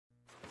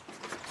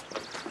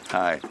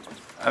Hi,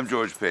 I'm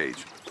George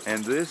Page,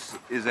 and this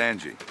is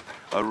Angie,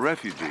 a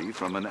refugee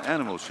from an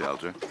animal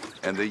shelter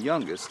and the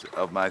youngest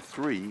of my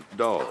 3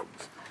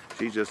 dogs.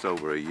 She's just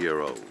over a year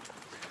old.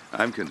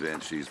 I'm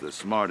convinced she's the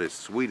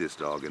smartest, sweetest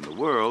dog in the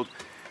world,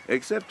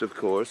 except, of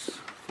course,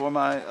 for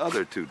my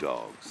other 2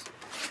 dogs.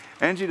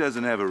 Angie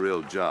doesn't have a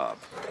real job,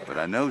 but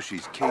I know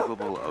she's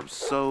capable of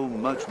so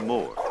much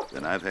more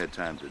than I've had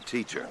time to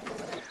teach her.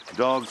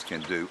 Dogs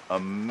can do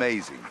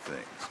amazing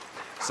things.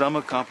 Some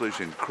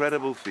accomplish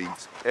incredible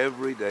feats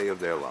every day of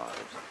their lives,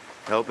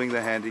 helping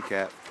the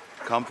handicapped,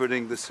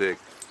 comforting the sick,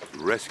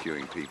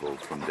 rescuing people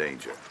from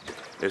danger.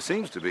 There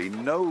seems to be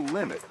no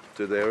limit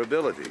to their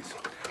abilities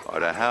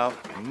or to how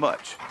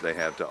much they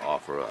have to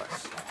offer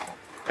us.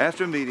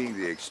 After meeting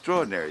the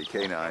extraordinary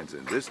canines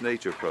in this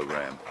nature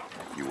program,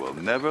 you will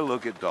never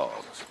look at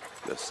dogs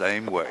the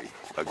same way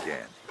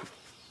again.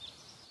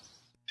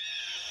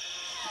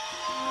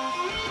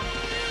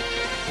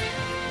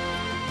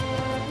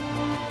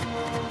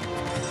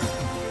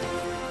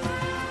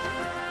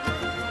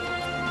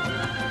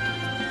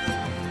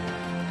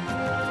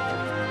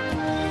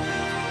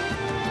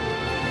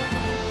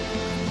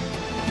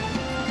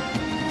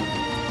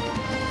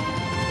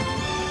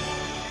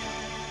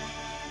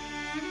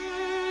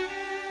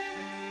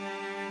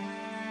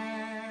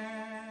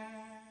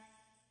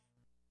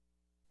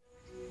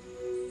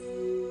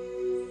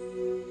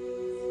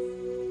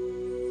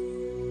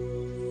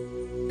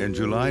 In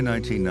July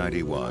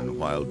 1991,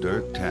 while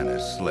Dirk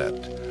Tannis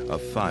slept, a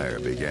fire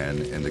began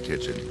in the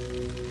kitchen.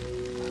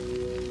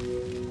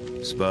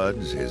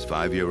 Spuds, his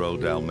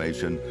 5-year-old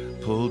Dalmatian,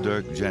 pulled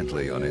Dirk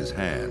gently on his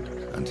hand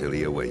until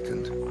he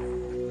awakened.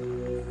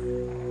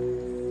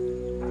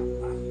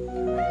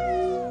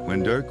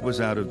 When Dirk was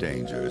out of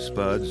danger,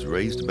 Spuds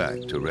raced back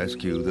to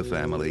rescue the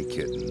family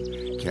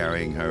kitten,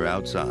 carrying her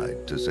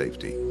outside to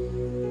safety.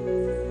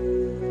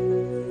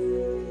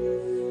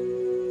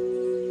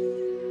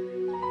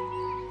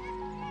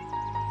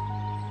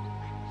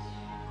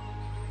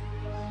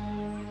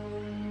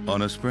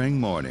 On a spring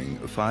morning,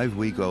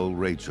 5-week-old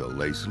Rachel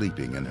lay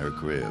sleeping in her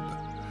crib.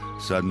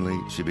 Suddenly,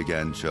 she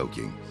began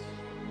choking.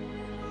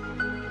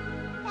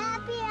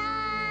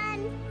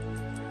 Papillon!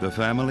 The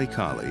family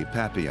collie,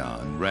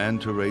 Papillon, ran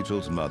to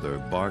Rachel's mother,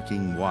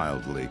 barking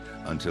wildly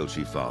until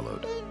she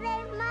followed. He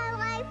saved my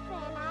life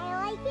and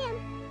I like him.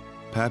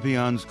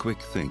 Papillon's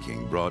quick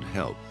thinking brought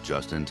help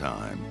just in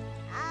time.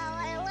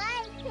 I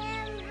like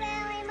him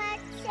very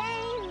much,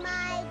 say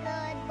my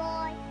good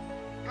boy.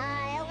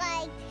 I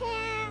like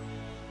him.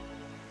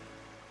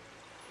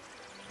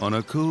 On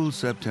a cool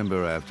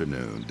September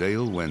afternoon,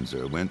 Dale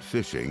Windsor went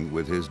fishing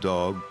with his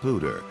dog,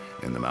 Pooter,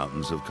 in the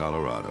mountains of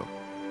Colorado.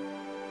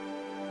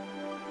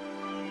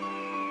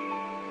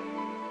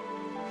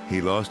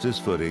 He lost his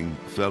footing,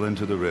 fell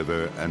into the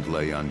river, and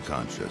lay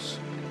unconscious.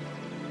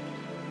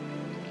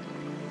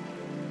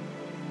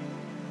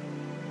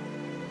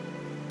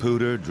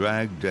 Pooter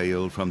dragged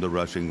Dale from the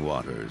rushing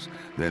waters,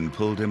 then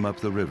pulled him up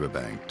the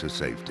riverbank to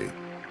safety.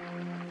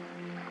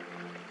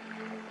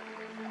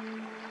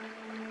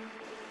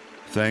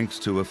 Thanks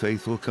to a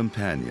faithful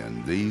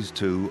companion, these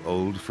 2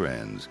 old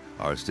friends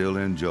are still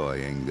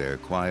enjoying their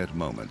quiet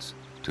moments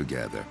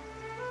together.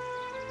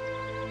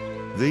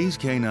 These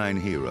canine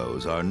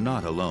heroes are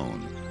not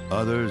alone.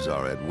 Others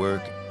are at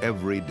work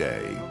every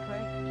day.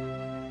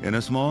 In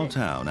a small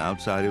town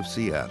outside of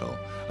Seattle,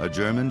 a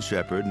German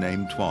shepherd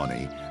named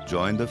Tawny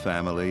joined the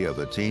family of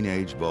a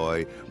teenage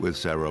boy with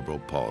cerebral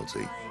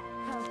palsy.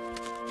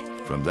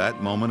 From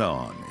that moment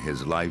on,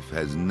 his life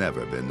has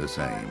never been the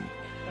same.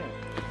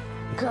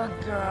 Good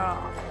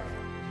girl.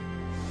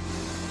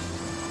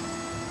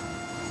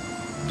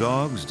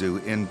 Dogs do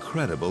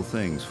incredible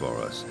things for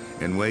us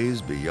in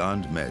ways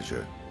beyond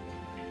measure.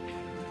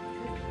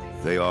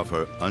 They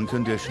offer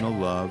unconditional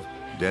love,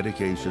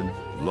 dedication,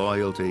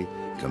 loyalty,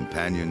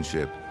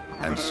 companionship,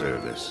 and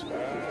service.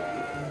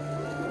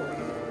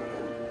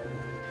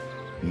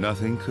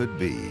 Nothing could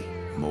be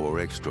more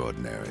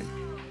extraordinary.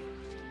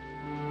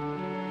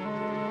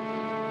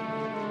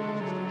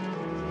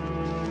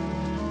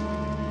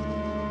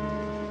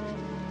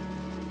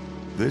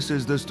 This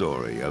is the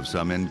story of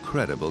some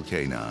incredible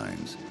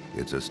canines.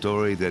 It's a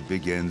story that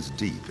begins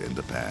deep in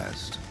the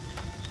past.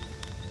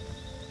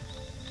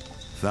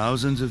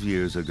 Thousands of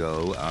years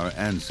ago, our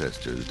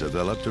ancestors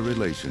developed a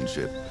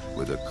relationship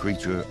with a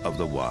creature of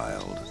the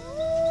wild.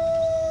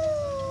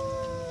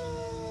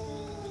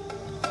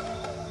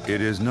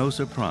 It is no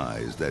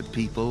surprise that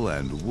people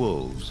and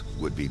wolves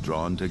would be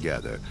drawn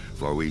together,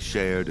 for we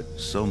shared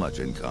so much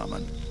in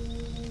common.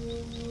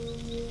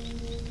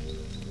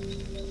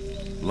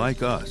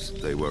 Like us,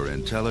 they were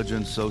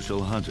intelligent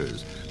social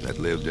hunters that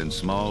lived in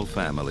small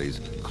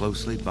families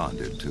closely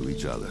bonded to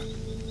each other.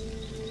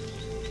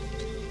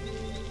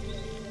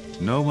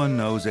 No one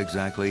knows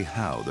exactly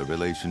how the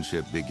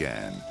relationship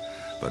began,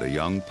 but a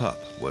young pup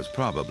was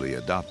probably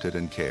adopted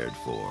and cared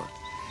for.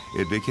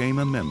 It became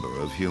a member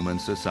of human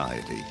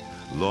society,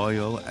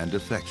 loyal and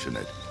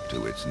affectionate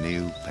to its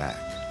new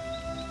pack.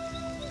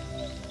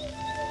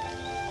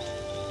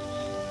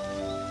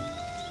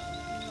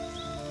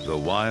 The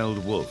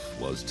wild wolf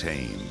was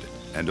tamed,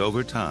 and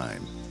over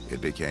time, it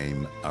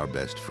became our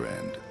best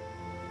friend.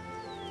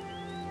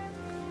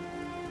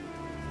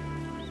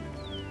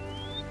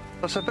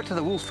 There's a bit of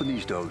the wolf in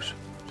these dogs.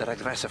 They're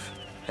aggressive,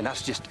 and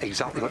that's just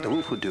exactly what the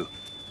wolf would do.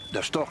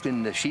 They're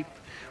stalking the sheep,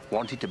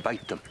 wanting to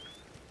bite them.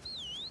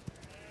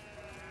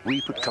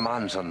 We put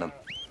commands on them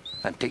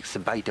and takes the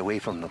bite away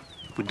from them.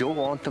 We don't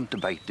want them to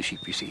bite the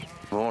sheep, you see.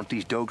 We want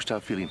these dogs to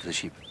have feeling for the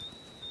sheep.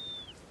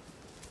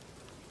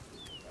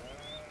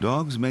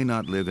 Dogs may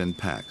not live in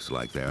packs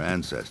like their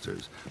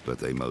ancestors, but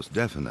they most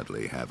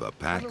definitely have a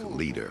pack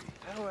leader.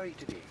 How are you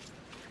today?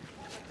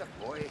 Good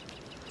boy.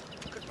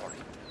 Good morning.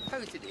 How are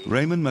you today?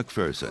 Raymond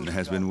McPherson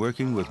has been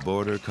working with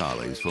Border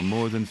Collies for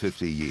more than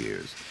 50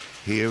 years.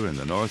 Here in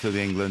the north of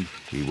England,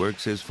 he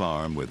works his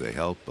farm with the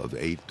help of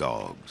 8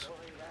 dogs.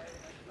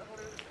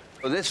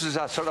 Well, this is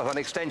a sort of an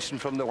extension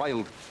from the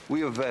wild.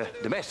 We have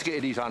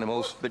domesticated these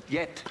animals, but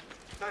yet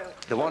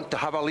they want to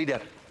have a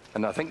leader,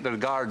 and I think they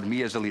regard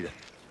me as a leader.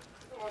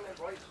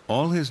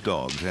 All his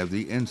dogs have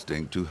the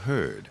instinct to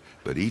herd,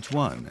 but each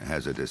one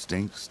has a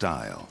distinct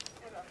style.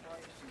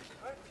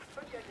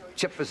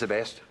 Chip is the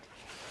best.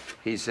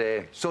 He's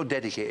so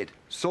dedicated,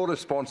 so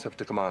responsive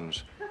to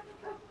commands.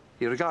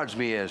 He regards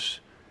me as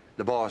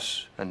the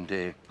boss,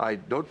 and I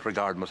don't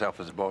regard myself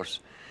as a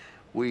boss.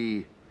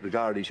 We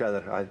regard each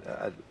other,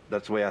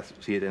 that's the way I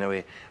see it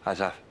anyway, as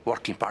a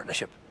working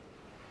partnership.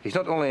 He's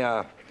not only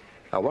a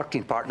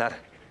working partner,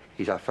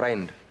 he's a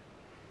friend.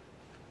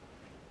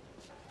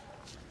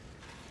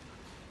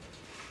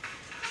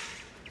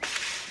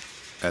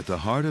 At the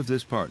heart of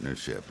this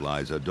partnership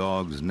lies a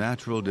dog's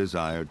natural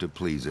desire to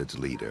please its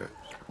leader.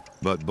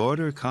 But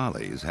Border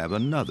Collies have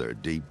another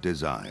deep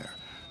desire,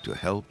 to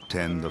help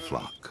tend the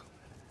flock.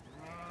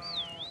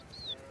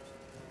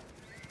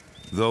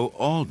 Though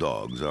all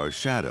dogs are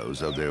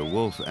shadows of their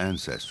wolf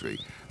ancestry,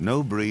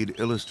 no breed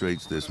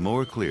illustrates this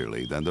more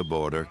clearly than the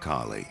Border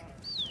Collie.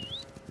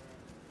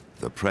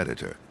 The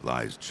predator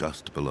lies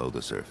just below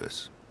the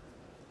surface.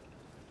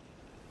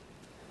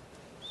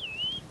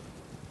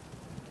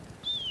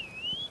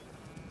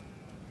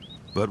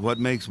 But what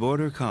makes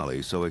Border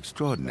Collie so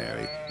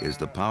extraordinary is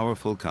the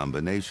powerful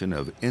combination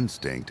of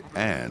instinct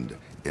and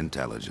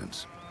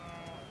intelligence.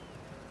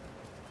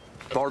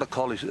 Border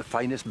Collie is the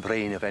finest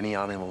brain of any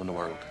animal in the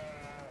world.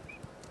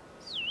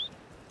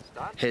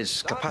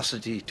 His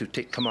capacity to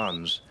take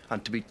commands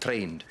and to be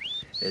trained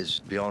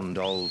is beyond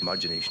all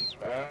imagination.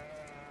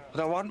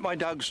 When I want my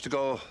dogs to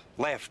go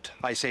left,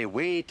 I say,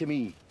 way to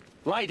me,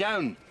 lie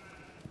down.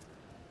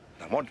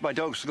 I want my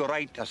dogs to go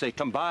right, I say,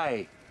 come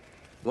by,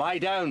 lie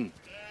down.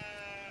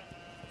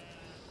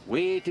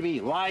 Way to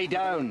me, lie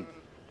down.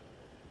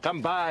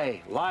 Come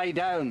by, lie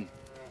down.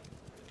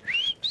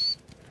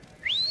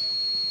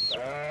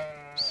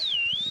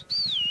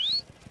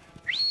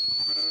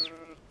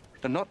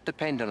 They're not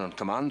dependent on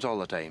commands all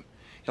the time.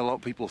 A lot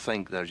of people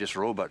think they're just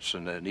robots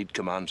and they need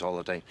commands all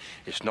the time.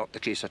 It's not the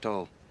case at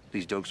all.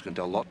 These dogs can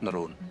do a lot on their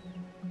own.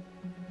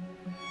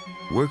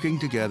 Working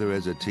together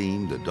as a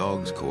team, the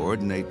dogs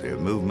coordinate their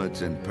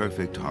movements in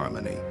perfect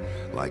harmony,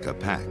 like a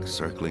pack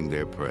circling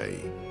their prey.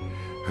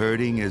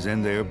 Herding is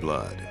in their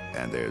blood,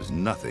 and there's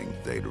nothing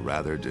they'd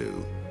rather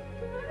do.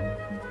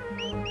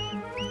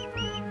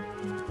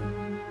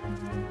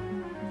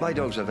 My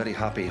dogs are very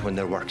happy when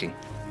they're working.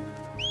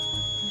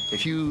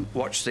 If you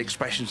watch the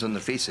expressions on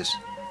their faces,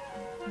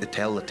 they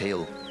tell the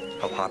tale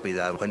how happy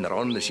they are when they're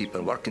on the sheep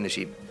and working the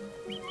sheep.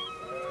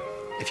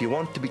 If you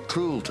want to be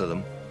cruel to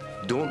them,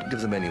 don't give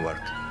them any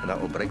work, and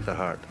that will break their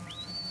heart.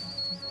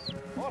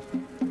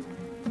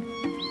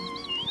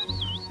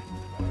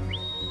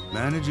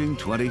 Managing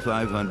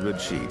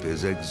 2,500 sheep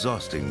is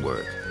exhausting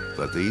work,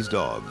 but these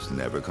dogs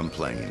never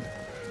complain.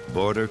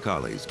 Border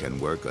Collies can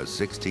work a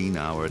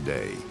 16-hour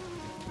day.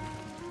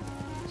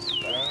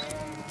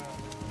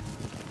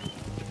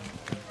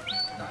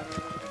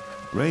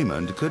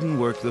 Raymond couldn't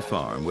work the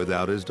farm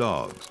without his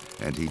dogs,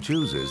 and he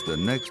chooses the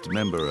next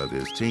member of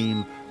his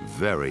team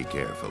very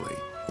carefully.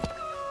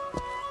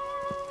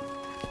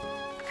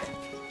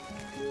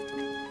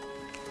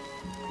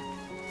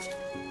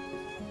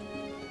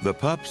 The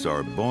pups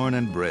are born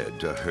and bred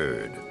to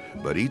herd,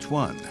 but each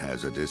one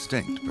has a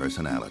distinct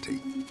personality.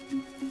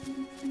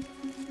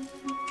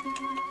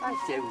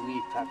 That's a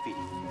wee puppy.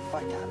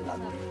 What a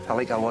love. I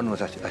like that one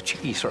with a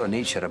cheeky sort of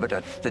nature, a bit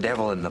of the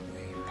devil in them.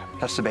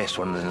 That's the best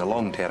one in the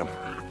long term.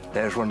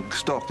 There's one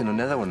stalking on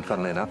the other one,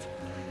 funnily enough.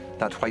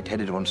 That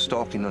white-headed one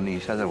stalking on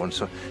these other ones,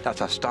 so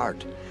that's a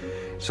start.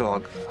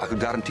 So I could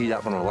guarantee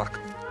that one will work.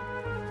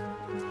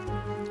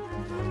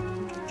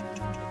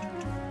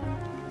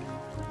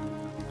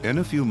 In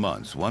a few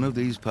months, one of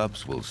these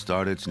pups will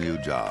start its new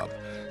job,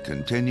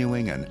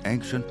 continuing an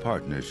ancient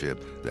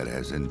partnership that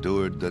has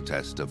endured the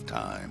test of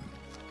time.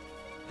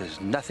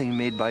 There's nothing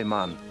made by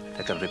man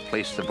that can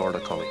replace the Border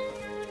Collie.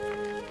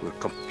 We're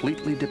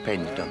completely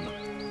dependent on them.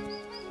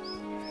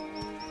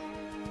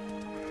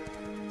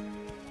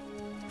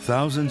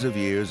 Thousands of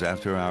years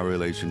after our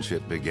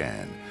relationship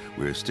began,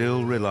 we're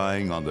still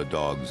relying on the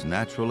dog's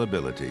natural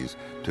abilities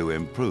to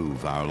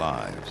improve our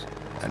lives.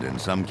 and in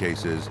some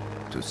cases,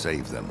 to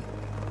save them.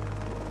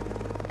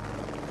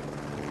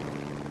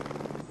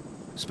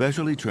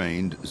 Specially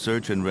trained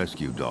search and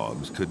rescue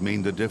dogs could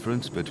mean the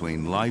difference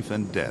between life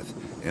and death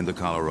in the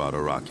Colorado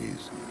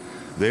Rockies.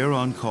 They're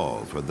on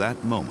call for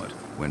that moment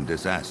when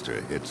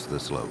disaster hits the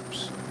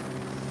slopes.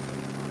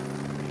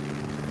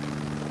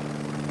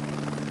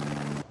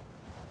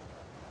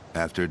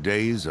 After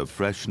days of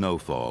fresh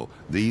snowfall,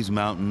 these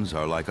mountains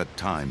are like a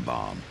time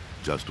bomb,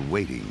 just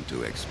waiting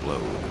to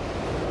explode.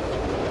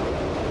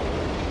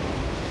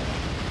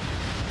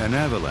 An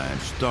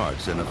avalanche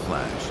starts in a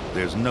flash.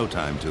 There's no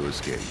time to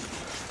escape.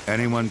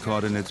 Anyone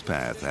caught in its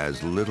path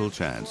has little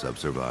chance of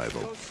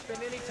survival. Don't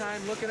spend any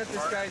time looking at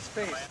this guy's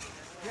face.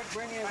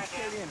 Bring him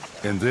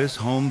straight in. In this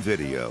home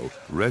video,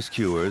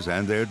 rescuers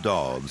and their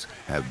dogs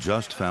have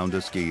just found a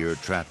skier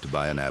trapped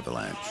by an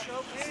avalanche.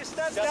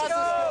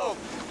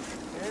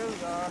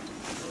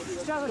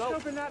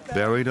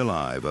 Buried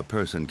alive, a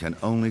person can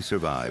only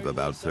survive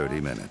about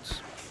 30 minutes.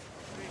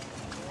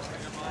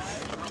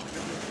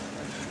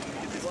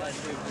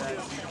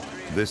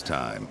 This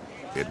time,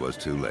 it was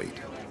too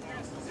late.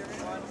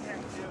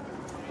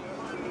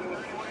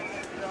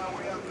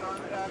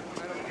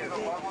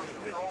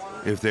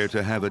 If they're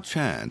to have a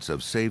chance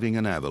of saving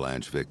an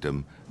avalanche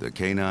victim, the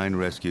canine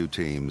rescue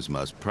teams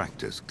must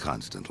practice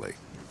constantly.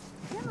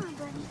 Come on,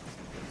 buddy.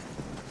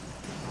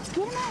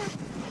 Get him out.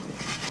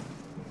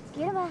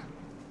 Get him out.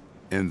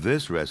 In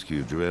this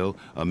rescue drill,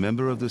 a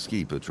member of the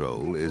ski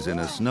patrol is in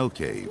a snow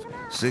cave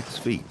 6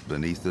 feet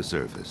beneath the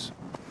surface.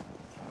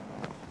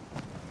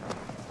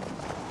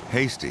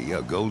 Hasty,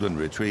 a golden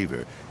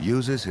retriever,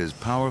 uses his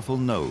powerful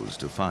nose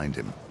to find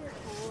him.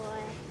 Good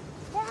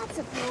boy. That's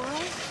a boy.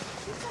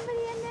 Is somebody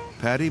in there?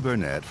 Patty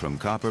Burnett from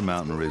Copper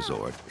Mountain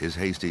Resort is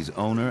Hasty's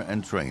owner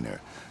and trainer.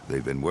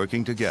 They've been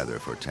working together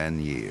for 10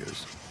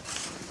 years.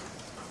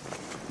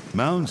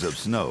 Mounds of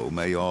snow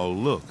may all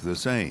look the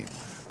same,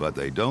 but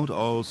they don't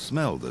all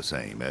smell the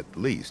same, at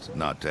least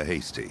not to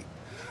Hasty.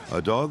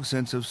 A dog's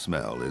sense of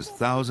smell is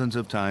thousands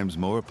of times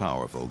more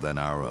powerful than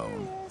our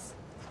own. There he is.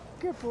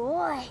 Good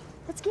boy.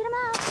 Let's get him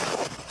out.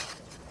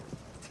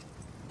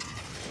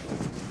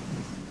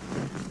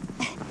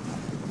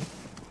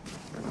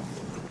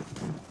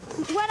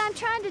 What I'm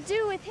trying to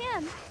do with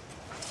him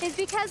is,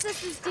 because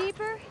this is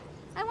deeper,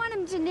 I want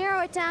him to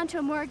narrow it down to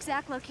a more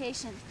exact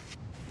location.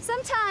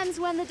 Sometimes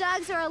when the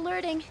dogs are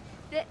alerting,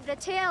 the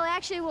tail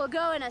actually will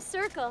go in a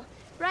circle.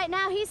 Right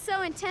now he's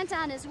so intent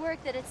on his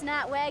work that it's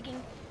not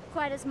wagging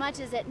quite as much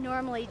as it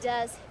normally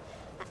does.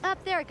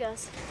 Up there it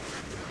goes.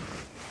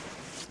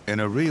 In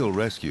a real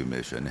rescue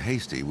mission,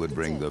 Hasty would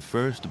bring the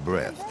first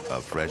breath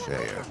of fresh air.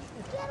 Get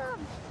him.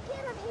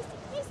 Get him,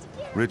 Hasty. Hasty,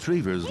 get him.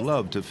 Retrievers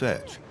love to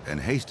fetch, and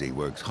Hasty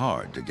works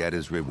hard to get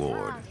his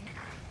reward.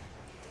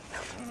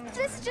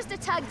 This is just a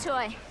tug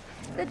toy.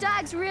 The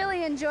dogs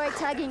really enjoy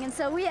tugging, and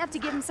so we have to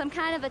give them some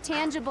kind of a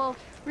tangible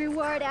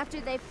reward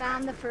after they've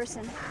found the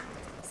person.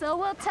 So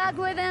we'll tug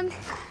with them.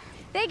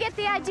 They get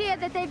the idea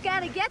that they've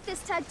got to get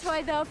this tug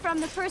toy, though, from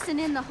the person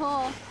in the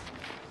hole.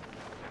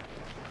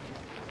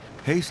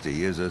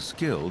 Hasty is a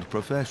skilled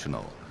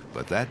professional,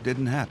 but that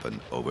didn't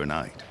happen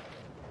overnight.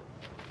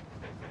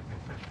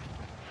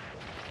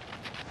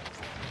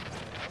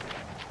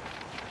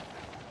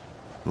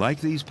 Like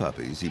these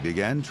puppies, he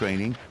began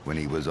training when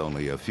he was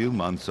only a few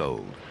months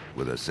old,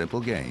 with a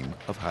simple game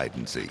of hide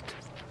and seek.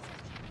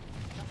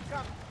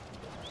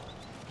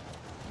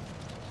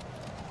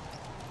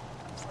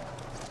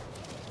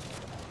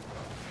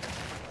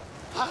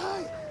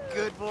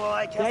 Good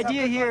boy. The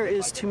idea here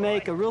is to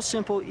make a real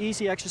simple,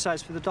 easy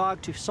exercise for the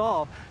dog to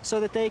solve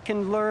so that they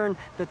can learn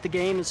that the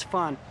game is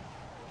fun.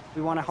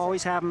 We want to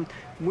always have them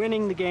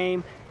winning the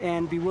game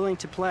and be willing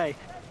to play.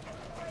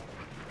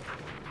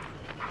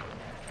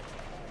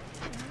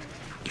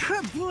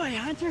 Good boy,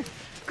 Hunter.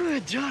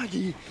 Good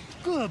doggy.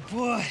 Good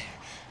boy.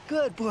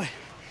 Good boy.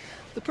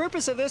 The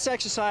purpose of this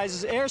exercise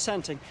is air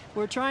scenting.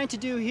 What we're trying to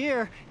do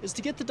here is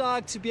to get the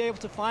dog to be able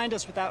to find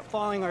us without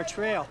following our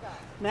trail.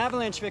 An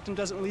avalanche victim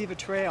doesn't leave a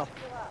trail.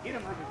 Get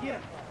him, Hunter. Get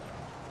him.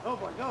 Go,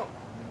 boy, go.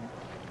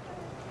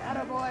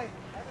 Atta boy.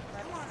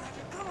 Come on,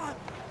 Hunter. Come on.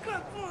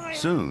 Good boy.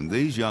 Soon,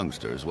 these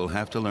youngsters will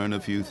have to learn a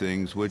few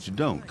things which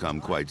don't come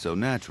quite so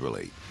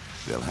naturally.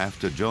 They'll have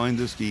to join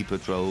the ski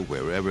patrol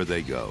wherever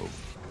they go.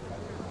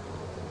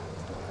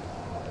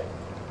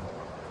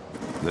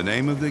 The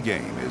name of the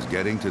game is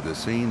getting to the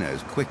scene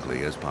as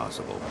quickly as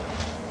possible.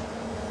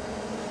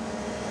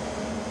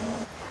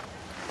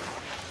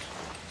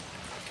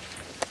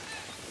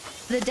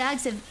 The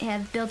dogs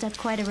have built up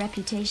quite a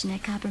reputation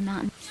at Copper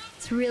Mountain.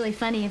 It's really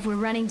funny if we're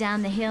running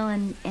down the hill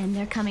and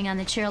they're coming on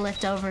the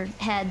chairlift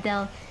overhead,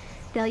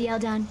 they'll yell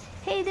down,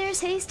 "Hey,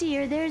 there's Hasty,"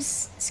 or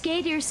 "There's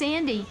Skatey or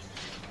Sandy."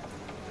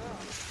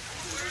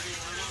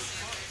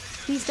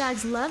 These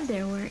dogs love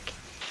their work.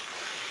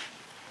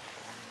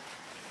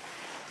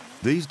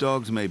 These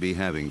dogs may be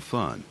having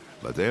fun,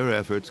 but their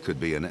efforts could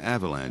be an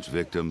avalanche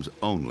victim's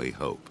only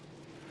hope.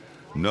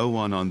 No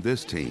one on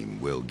this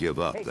team will give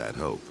up that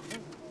hope.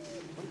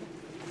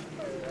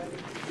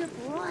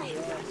 Good boy.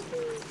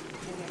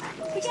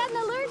 We got an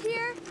alert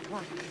here.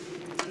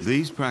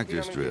 These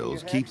practice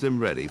drills keep them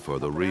ready for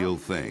the real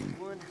thing.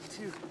 1,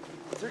 2,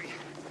 3.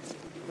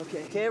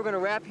 Okay, we're gonna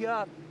wrap you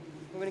up.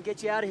 We're gonna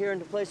get you out of here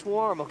into a place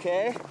warm,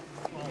 okay?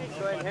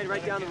 Go ahead and head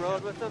right down the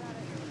road with them.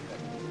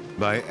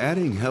 By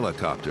adding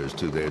helicopters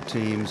to their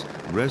teams,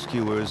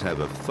 rescuers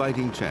have a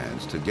fighting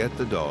chance to get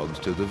the dogs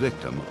to the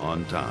victim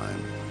on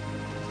time.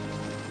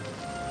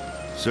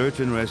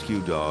 Search and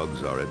rescue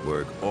dogs are at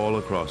work all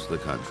across the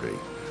country,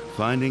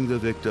 finding the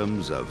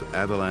victims of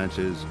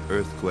avalanches,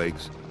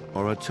 earthquakes,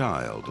 or a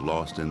child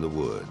lost in the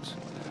woods.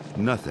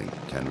 Nothing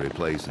can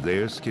replace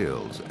their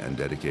skills and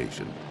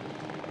dedication.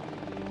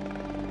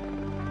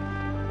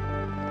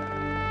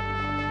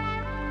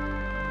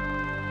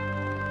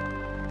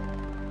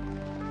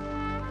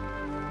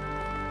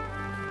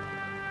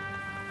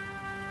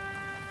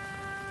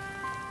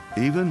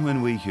 Even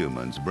when we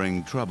humans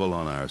bring trouble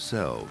on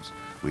ourselves,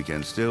 we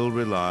can still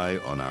rely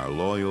on our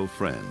loyal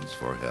friends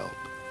for help.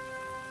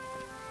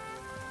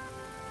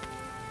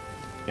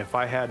 If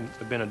I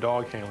hadn't been a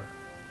dog handler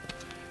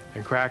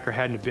and Cracker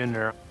hadn't been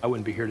there, I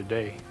wouldn't be here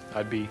today.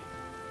 I'd be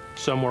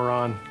somewhere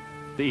on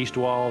the east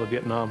wall of the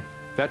Vietnam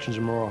Veterans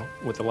Memorial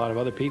with a lot of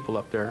other people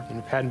up there. And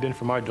if it hadn't been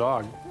for my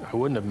dog, I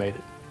wouldn't have made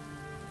it.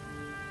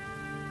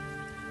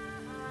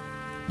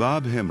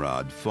 Bob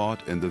Himrod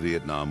fought in the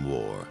Vietnam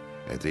War.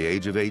 At the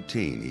age of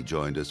 18, he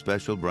joined a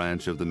special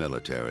branch of the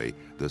military,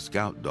 the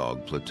Scout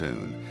Dog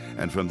Platoon,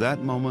 and from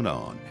that moment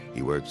on,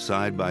 he worked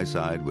side by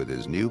side with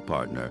his new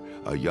partner,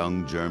 a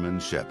young German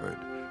Shepherd.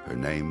 Her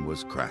name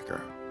was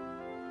Cracker.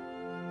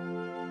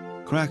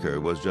 Cracker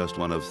was just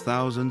one of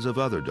thousands of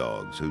other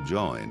dogs who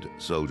joined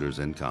Soldiers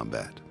in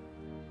Combat.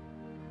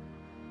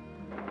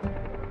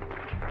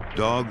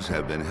 Dogs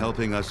have been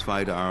helping us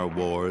fight our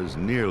wars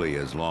nearly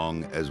as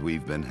long as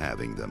we've been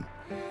having them.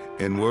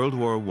 In World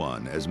War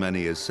I, as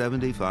many as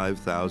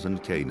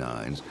 75,000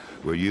 canines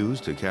were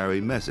used to carry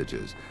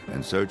messages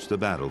and search the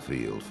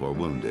battlefield for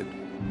wounded.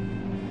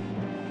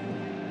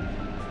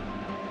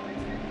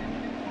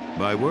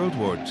 By World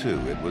War II,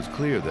 it was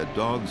clear that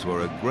dogs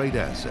were a great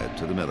asset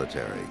to the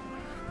military,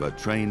 but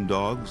trained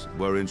dogs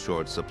were in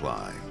short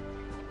supply.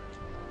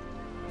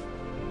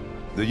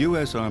 The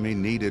U.S. Army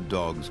needed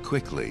dogs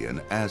quickly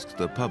and asked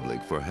the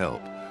public for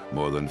help.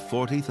 More than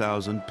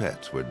 40,000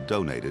 pets were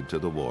donated to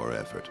the war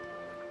effort.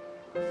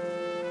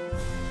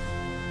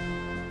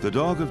 The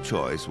dog of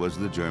choice was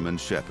the German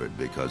Shepherd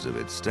because of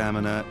its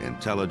stamina,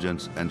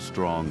 intelligence, and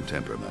strong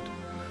temperament.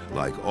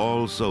 Like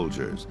all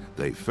soldiers,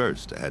 they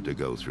first had to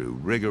go through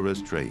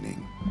rigorous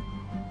training.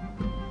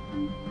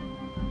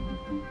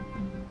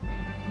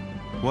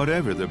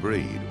 Whatever the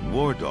breed,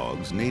 war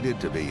dogs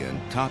needed to be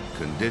in top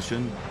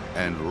condition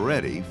and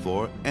ready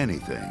for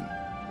anything.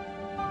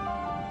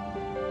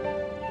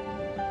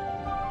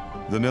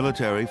 The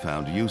military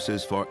found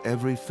uses for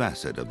every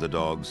facet of the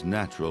dog's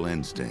natural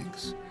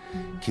instincts.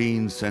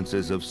 Keen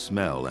senses of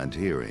smell and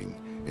hearing,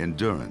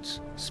 endurance,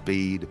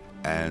 speed,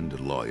 and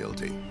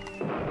loyalty.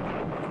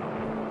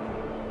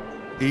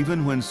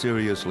 Even when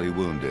seriously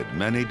wounded,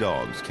 many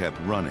dogs kept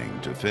running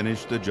to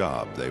finish the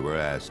job they were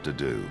asked to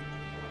do.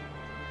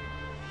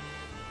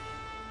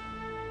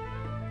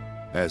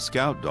 As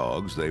scout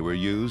dogs, they were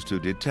used to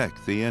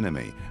detect the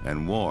enemy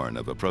and warn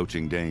of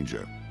approaching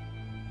danger.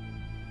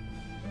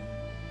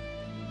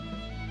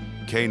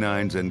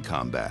 Canines in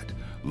combat,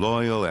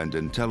 loyal and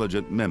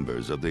intelligent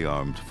members of the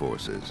armed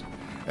forces.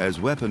 As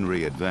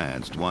weaponry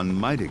advanced, one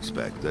might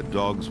expect that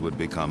dogs would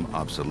become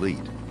obsolete.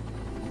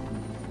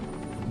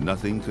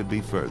 Nothing could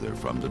be further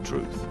from the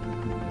truth.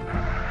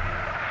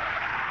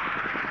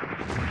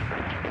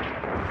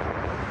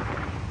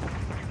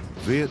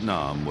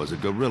 Vietnam was a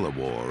guerrilla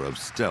war of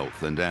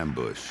stealth and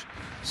ambush.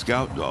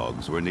 Scout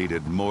dogs were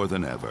needed more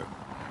than ever.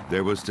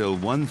 There was still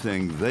one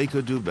thing they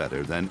could do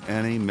better than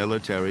any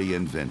military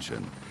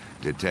invention: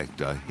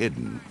 detect a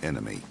hidden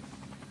enemy.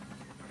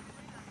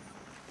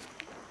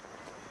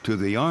 To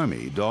the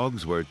Army,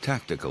 dogs were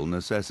tactical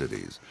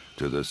necessities.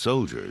 To the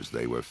soldiers,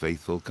 they were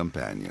faithful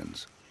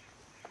companions.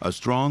 A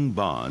strong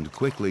bond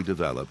quickly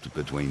developed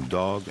between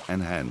dog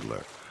and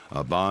handler,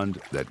 a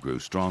bond that grew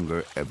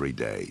stronger every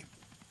day.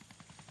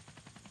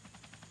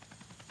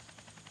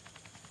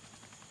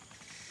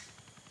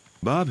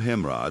 Bob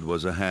Himrod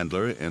was a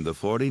handler in the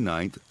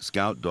 49th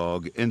Scout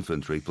Dog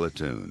Infantry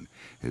Platoon.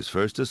 His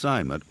first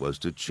assignment was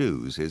to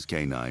choose his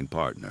canine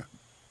partner.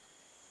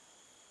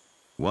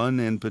 One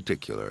in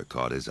particular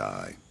caught his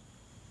eye.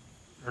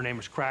 Her name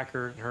was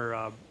Cracker.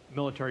 Her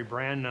military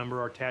brand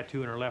number or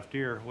tattoo in her left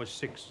ear was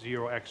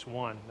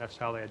 60X1. That's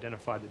how they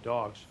identified the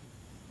dogs.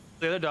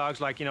 The other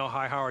dogs, like, you know,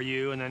 hi, how are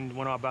you, and then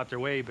went on about their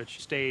way, but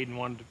she stayed and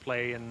wanted to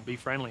play and be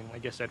friendly. I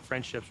guess that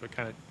friendships would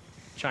kind of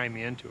chime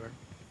me into her.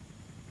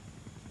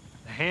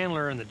 The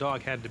handler and the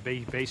dog had to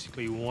be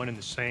basically one and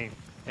the same,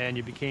 and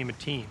you became a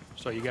team,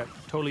 so you got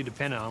totally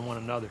dependent on one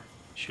another.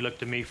 She looked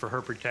to me for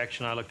her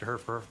protection, I looked to her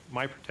for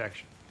my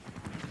protection.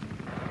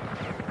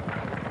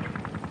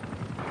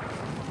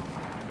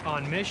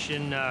 On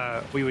mission,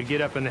 we would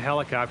get up in the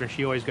helicopter, and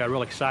she always got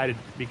real excited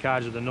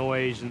because of the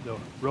noise and the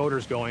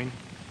rotors going.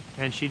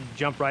 and she'd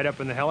jump right up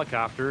in the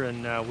helicopter,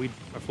 and we'd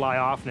fly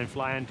off and then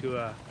fly into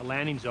a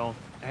landing zone.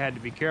 I had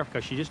to be careful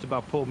because she just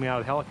about pulled me out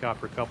of the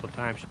helicopter a couple of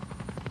times.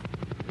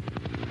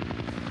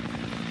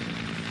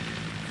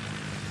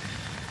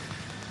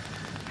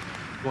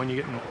 When you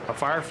get in a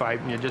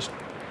firefight, you're just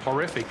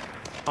horrific.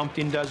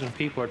 Umpteen dozen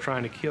people are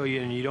trying to kill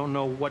you, and you don't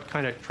know what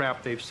kind of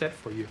trap they've set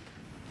for you.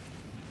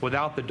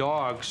 Without the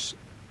dogs,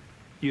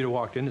 you'd have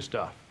walked into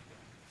stuff.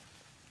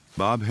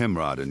 Bob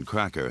Hemrod and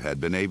Cracker had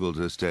been able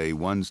to stay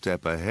one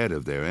step ahead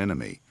of their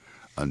enemy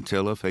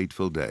until a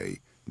fateful day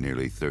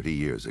nearly 30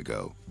 years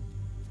ago.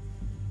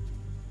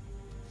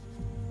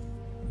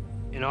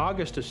 In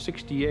August of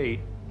 '68,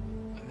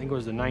 I think it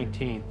was the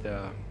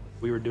 19th,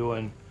 we were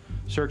doing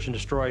search and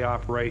destroy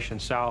operation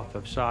south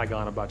of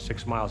Saigon, about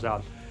 6 miles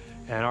out.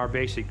 And our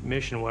basic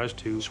mission was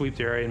to sweep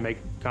the area and make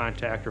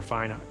contact or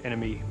find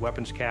enemy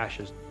weapons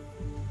caches.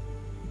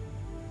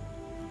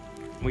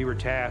 We were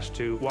tasked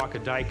to walk a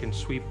dike and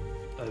sweep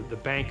the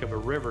bank of a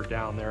river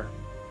down there.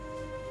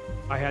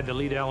 I had the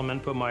lead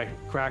element, put my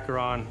Cracker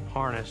on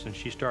harness, and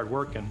she started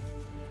working.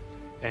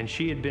 And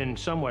she had been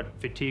somewhat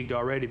fatigued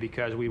already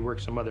because we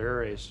worked some other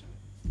areas.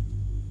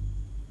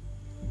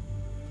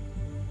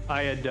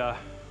 I had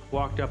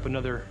walked up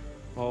another,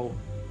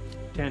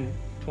 10,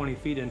 20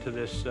 feet into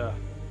this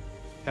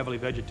heavily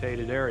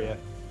vegetated area.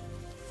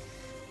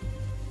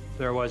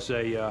 There was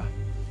a kind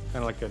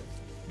of like a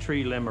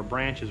tree limb or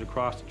branches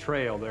across the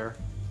trail there.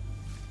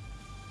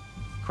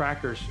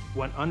 Crackers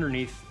went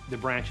underneath the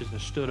branches and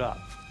stood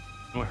up,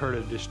 and we heard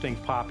a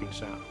distinct popping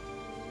sound.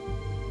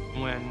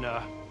 When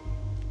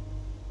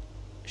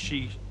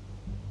she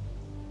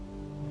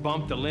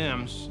bumped the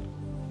limbs,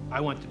 I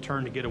went to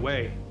turn to get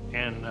away,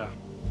 and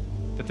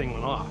the thing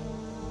went off.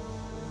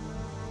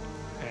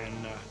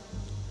 And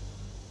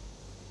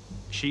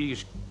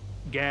she's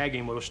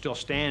gagging, but was still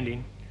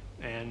standing,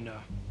 and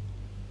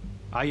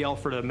I yelled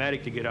for the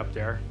medic to get up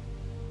there,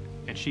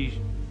 and she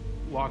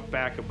walked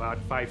back about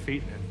 5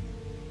 feet and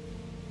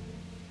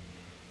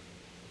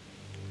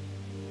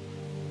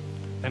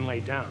then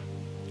laid down.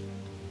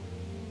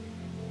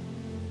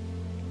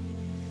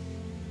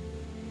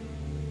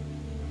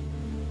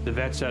 The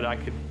vet said I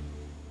could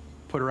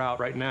put her out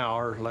right now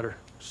or let her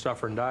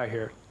suffer and die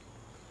here.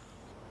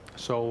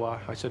 So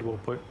I said, well,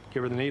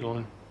 give her the needle,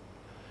 and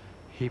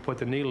he put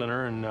the needle in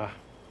her, and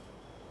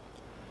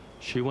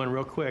she went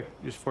real quick.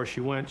 Just before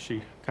she went,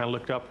 she kind of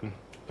looked up and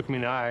looked me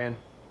in the eye, and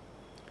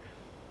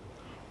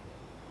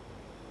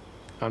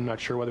I'm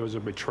not sure whether it was a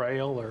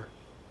betrayal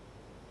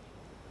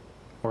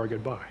or a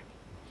goodbye.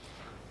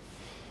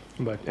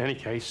 But in any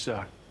case,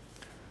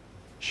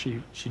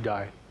 she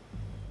died.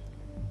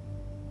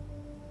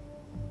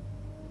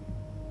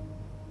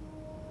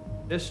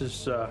 This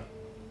is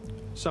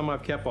some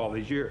I've kept all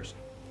these years.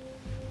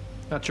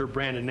 That's her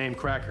branded name,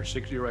 Cracker,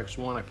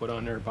 60X1. I put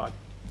on there about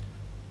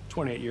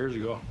 28 years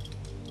ago.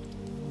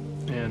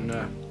 And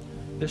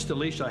this is the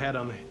leash I had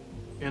on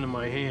the end of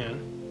my hand.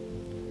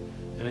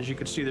 And as you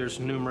can see, there's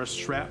numerous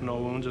shrapnel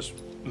wounds, just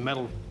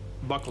metal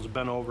buckles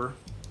bent over.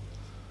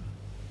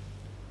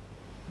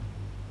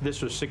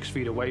 This was 6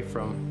 feet away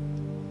from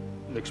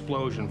the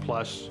explosion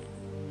plus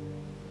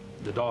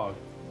the dog.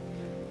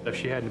 If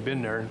she hadn't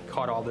been there and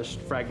caught all this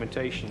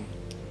fragmentation,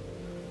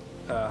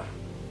 I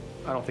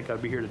don't think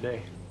I'd be here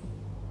today.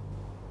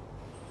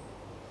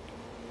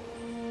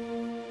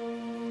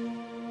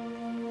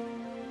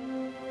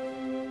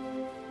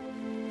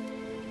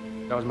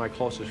 That was my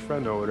closest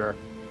friend over there.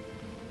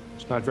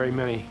 It's not very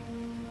many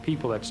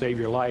people that save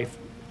your life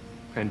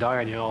and die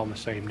on you all on the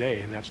same day,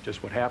 and that's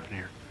just what happened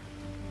here.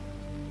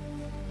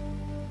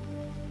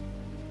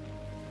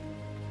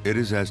 It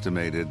is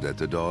estimated that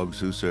the dogs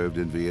who served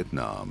in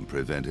Vietnam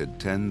prevented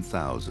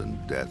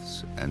 10,000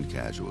 deaths and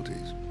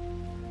casualties.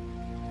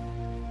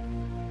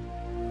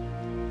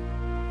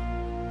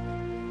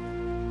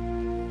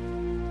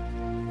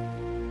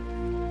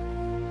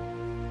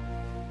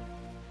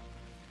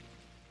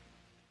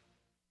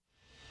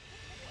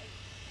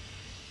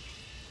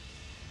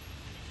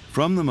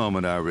 From the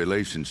moment our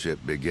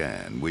relationship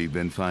began, we've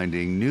been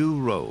finding new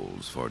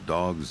roles for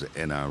dogs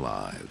in our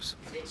lives.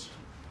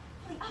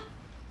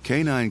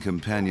 Canine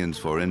Companions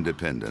for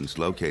Independence,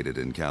 located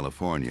in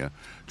California,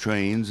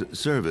 trains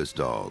service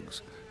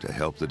dogs to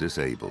help the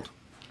disabled.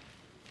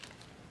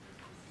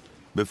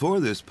 Before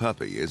this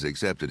puppy is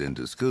accepted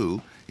into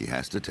school, he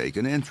has to take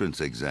an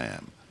entrance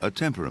exam, a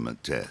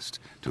temperament test,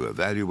 to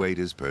evaluate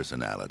his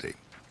personality.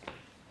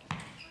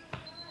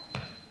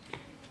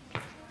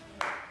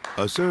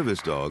 A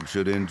service dog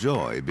should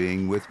enjoy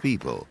being with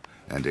people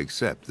and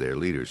accept their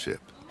leadership.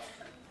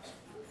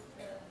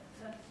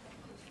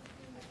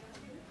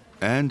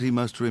 And he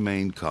must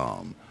remain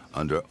calm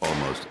under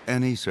almost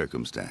any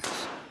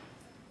circumstance.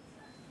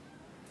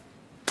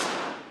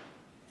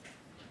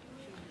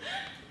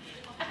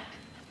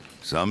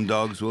 Some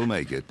dogs will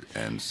make it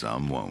and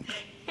some won't.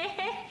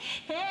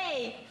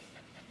 Hey!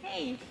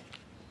 Hey!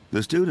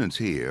 The students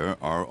here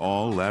are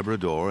all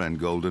Labrador and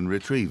Golden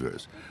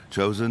Retrievers,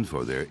 chosen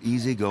for their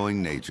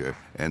easygoing nature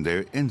and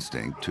their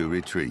instinct to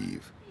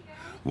retrieve.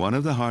 One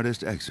of the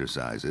hardest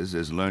exercises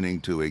is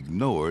learning to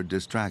ignore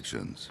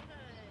distractions.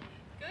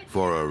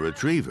 For a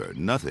retriever,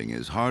 nothing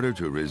is harder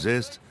to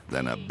resist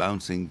than a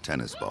bouncing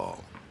tennis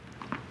ball.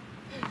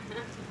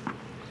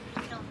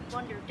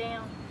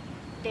 Down,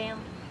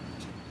 down.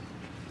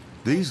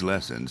 These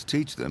lessons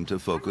teach them to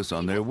focus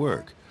on their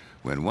work.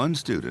 When one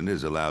student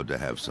is allowed to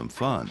have some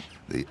fun,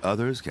 the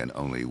others can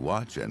only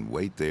watch and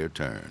wait their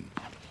turn.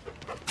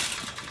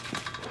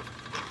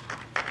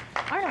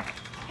 Arnold,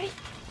 hey.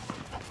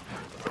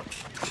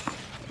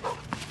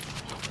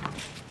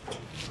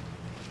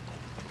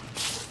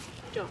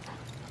 Don't.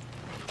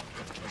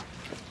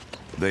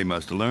 They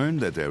must learn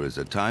that there is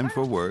a time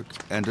for work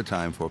and a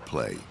time for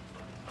play.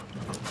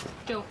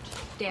 Don't.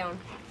 Down.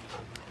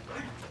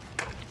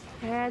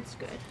 That's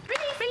good.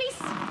 Release, release.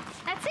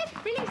 That's it,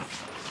 release.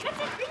 That's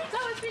it, release.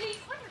 That was release.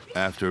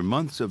 After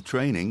months of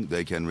training,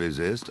 they can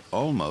resist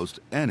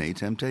almost any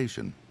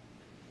temptation.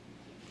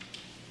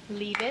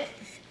 Leave it.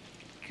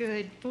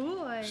 Good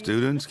boy.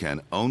 Students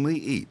can only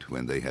eat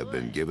when they have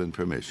been given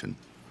permission.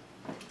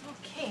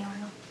 Okay,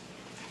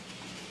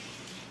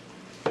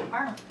 Arnold.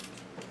 Arnold,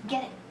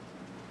 get it.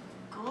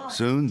 Good.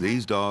 Soon,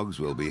 these dogs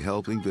will be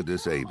helping the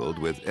disabled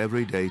with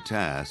everyday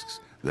tasks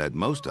that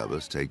most of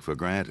us take for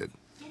granted.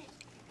 Get it.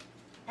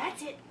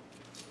 That's it.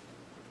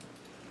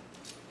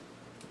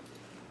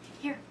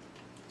 Here.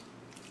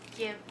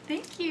 Give.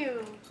 Thank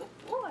you. Good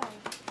boy.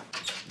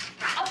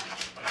 Oh,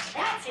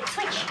 that's it.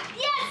 Switch.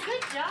 Yes,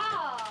 good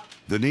job.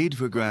 The need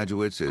for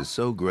graduates is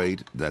so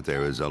great that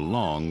there is a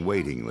long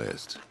waiting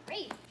list.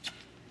 Great.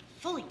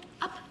 Fully.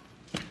 Up.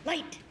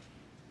 Light.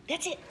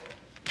 That's it.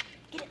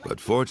 Get it.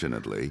 But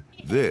fortunately,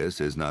 this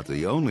is not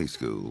the only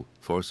school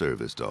for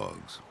service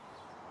dogs.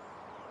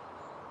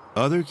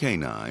 Other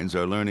canines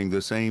are learning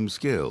the same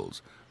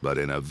skills, but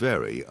in a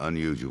very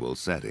unusual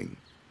setting.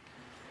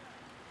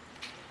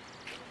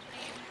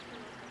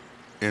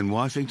 In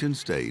Washington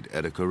State,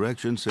 at a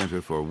correction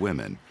center for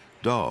women,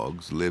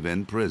 dogs live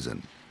in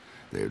prison.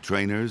 Their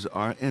trainers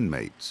are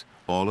inmates,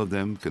 all of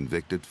them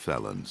convicted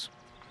felons.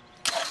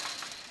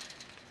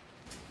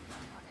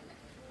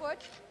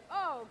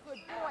 Oh, good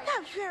boy. That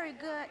was very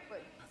good.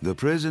 The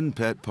Prison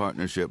Pet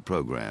Partnership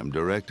Program,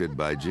 directed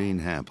by Jean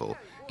Hampel,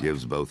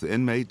 gives both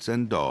inmates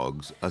and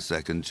dogs a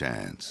second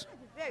chance.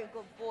 Very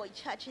good boy,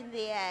 touching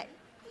that.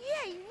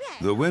 Yeah, yeah.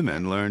 The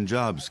women learn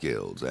job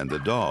skills, and the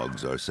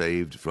dogs are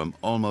saved from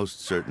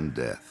almost certain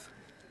death.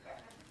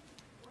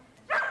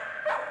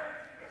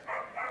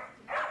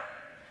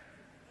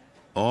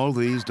 All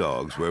these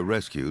dogs were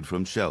rescued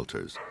from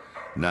shelters.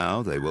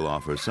 Now they will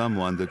offer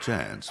someone the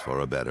chance for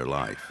a better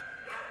life.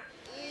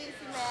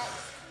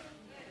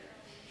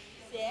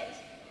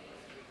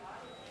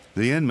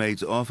 The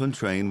inmates often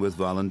train with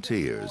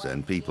volunteers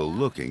and people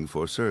looking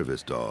for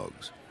service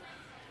dogs.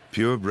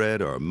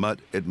 Purebred or mutt,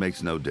 it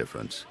makes no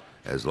difference,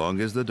 as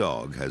long as the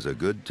dog has a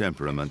good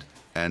temperament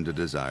and a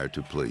desire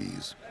to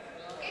please.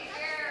 Good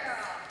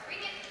girl. Bring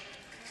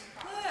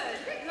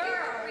it. Good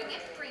girl. Bring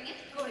it. Bring it.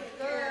 Good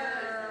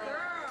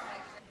girl.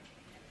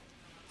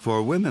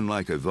 For women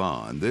like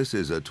Yvonne, this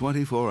is a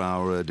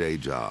 24-hour-a-day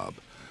job.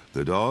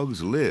 The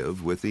dogs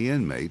live with the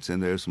inmates in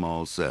their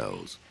small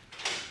cells.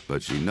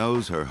 But she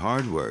knows her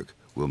hard work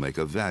will make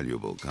a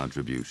valuable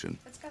contribution.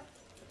 Let's go.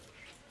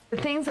 The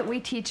things that we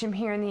teach them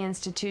here in the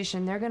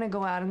institution, they're going to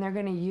go out and they're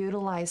going to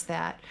utilize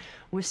that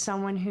with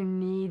someone who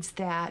needs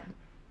that,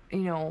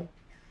 you know,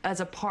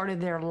 as a part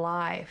of their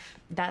life.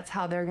 That's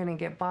how they're going to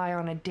get by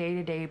on a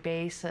day-to-day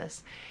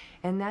basis.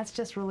 And that's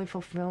just really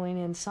fulfilling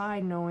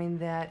inside, knowing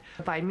that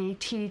by me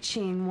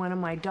teaching one of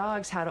my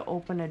dogs how to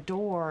open a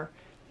door,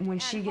 when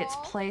she gets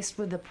placed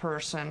with the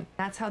person,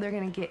 that's how they're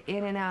going to get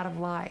in and out of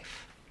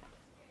life.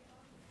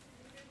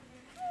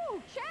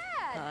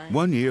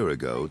 1 year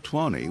ago,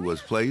 Tawny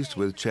was placed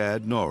with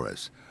Chad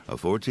Norris, a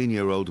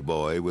 14-year-old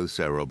boy with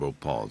cerebral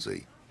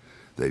palsy.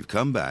 They've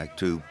come back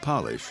to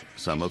polish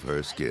some of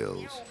her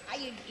skills. How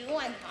you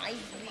doing, my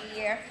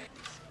dear?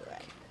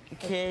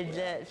 Kids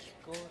at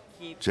school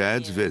keep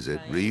Chad's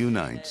visit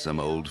reunites some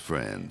old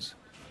friends.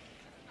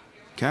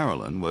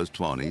 Carolyn was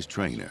Tawny's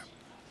trainer.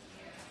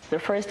 The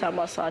first time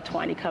I saw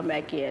Tawny come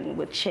back in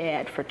with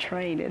Chad for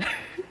training,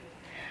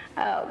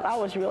 I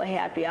was really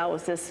happy. I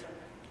was just,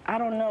 I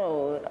don't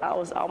know, I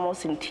was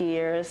almost in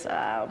tears,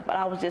 but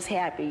I was just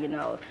happy, you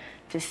know,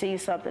 to see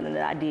something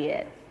that I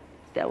did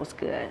that was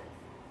good.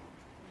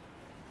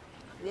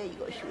 There you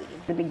go, sweetie.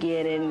 In the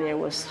beginning, there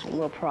was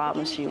little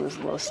problems. She was a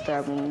little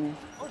stubborn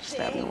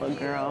little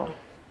girl.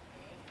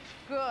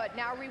 Good.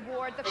 Now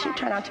reward the. She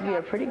turned out to be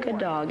a pretty good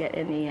dog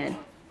in the end.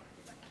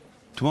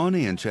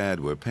 Tawny and Chad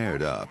were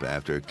paired up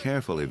after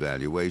careful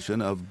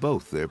evaluation of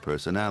both their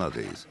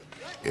personalities.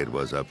 It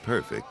was a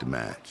perfect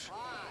match.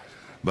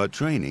 But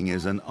training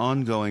is an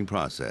ongoing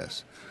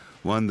process,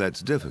 one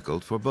that's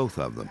difficult for both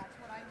of them.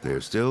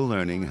 They're still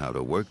learning how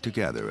to work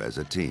together as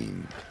a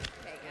team.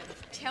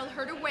 Tell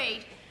her to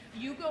wait.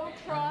 You go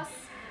across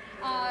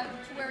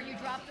to where you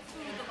dropped the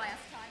food the last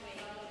time.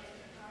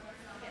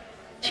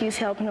 She's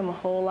helping him a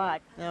whole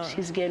lot.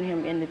 She's getting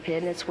him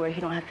independence where he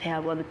don't have to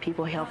have other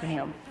people helping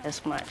him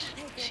as much.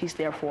 She's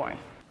there for him.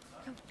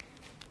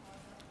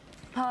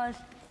 Pause.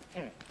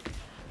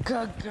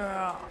 Good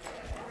girl.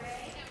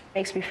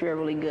 Makes me feel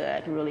really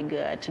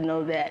good to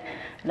know that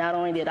not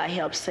only did I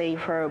help save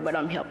her, but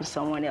I'm helping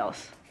someone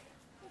else.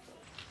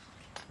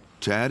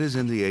 Chad is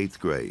in the 8th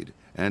grade,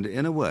 and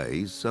in a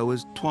way, so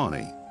is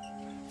Tawny.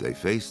 They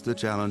face the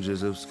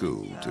challenges of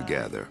school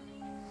together.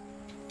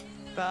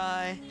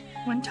 Bye.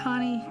 When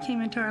Tawny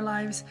came into our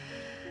lives,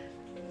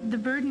 the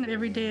burden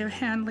every day of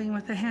handling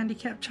with a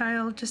handicapped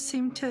child just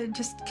seemed to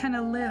just kind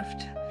of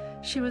lift.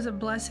 She was a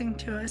blessing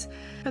to us.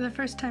 For the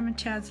first time in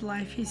Chad's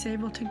life, he's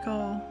able to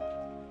go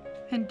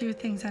and do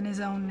things on his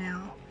own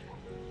now.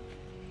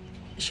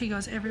 She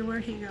goes everywhere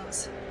he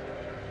goes.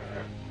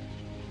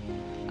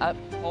 Up,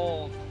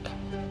 hold.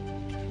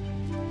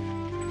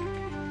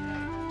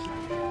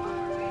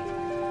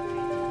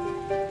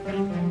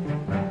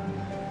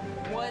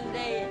 One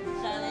day it's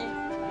sunny,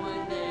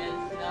 one day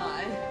it's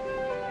not.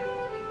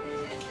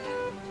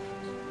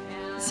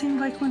 It seemed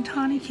like when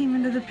Tawny came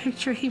into the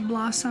picture, he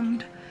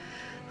blossomed.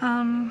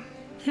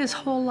 His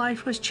whole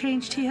life was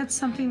changed. He had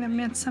something that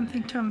meant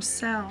something to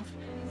himself.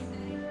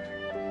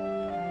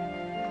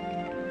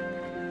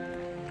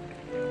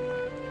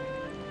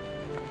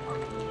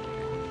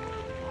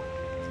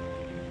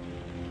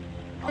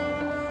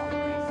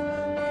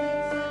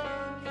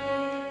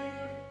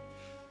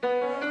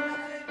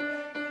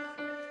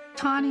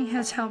 Tawny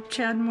has helped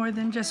Chad more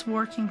than just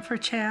working for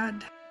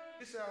Chad.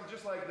 You sound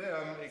just like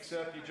them,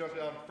 except you jump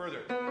down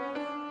further.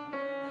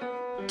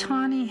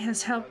 Tawny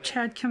has helped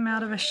Chad come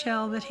out of a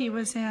shell that he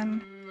was in.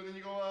 And then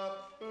you go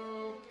up.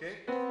 Okay.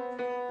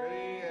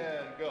 Ready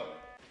and go.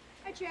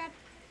 Hi, Chad.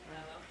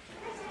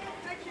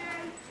 Hi,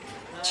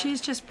 Chad. She's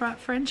just brought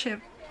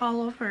friendship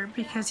all over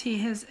because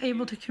he is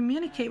able to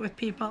communicate with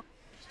people.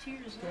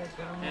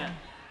 Yeah.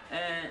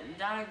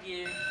 Dog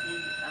is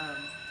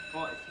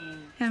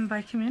 14. And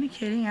by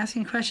communicating,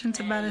 asking questions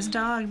about his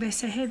dog, they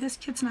say, hey, this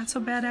kid's not so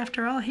bad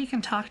after all. He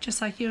can talk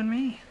just like you and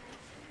me.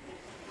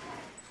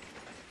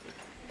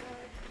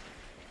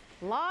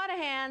 A lot of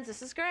hands.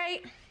 This is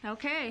great.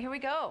 Okay, here we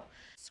go.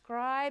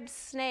 Describe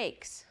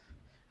snakes.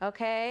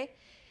 Okay?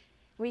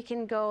 We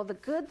can go the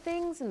good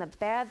things and the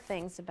bad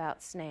things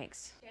about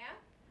snakes. Yeah?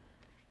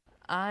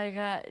 I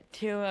got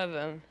 2 of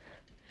them.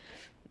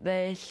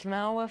 They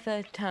smell with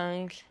their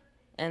tongues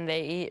and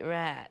they eat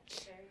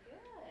rats. Very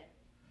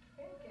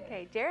good.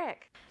 Okay,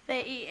 Derek.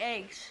 They eat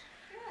eggs.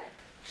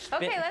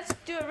 Good. Okay, let's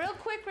do a real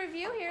quick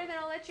review here, then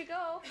I'll let you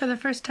go. For the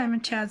first time in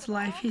Chad's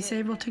life, he's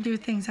able to do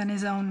things on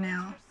his own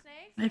now.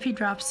 If he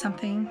drops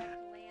something,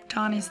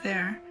 Tawny's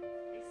there.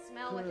 They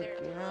smell with their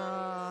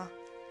tongues.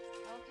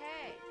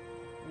 Okay.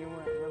 You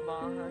want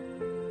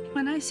Rabaha?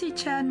 When I see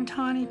Chad and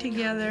Tawny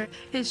together,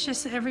 it's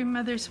just every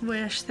mother's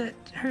wish that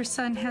her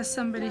son has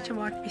somebody to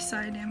walk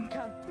beside him.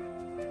 Come.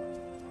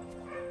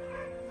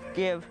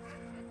 Give.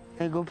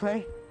 And go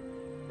play.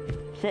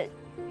 Sit.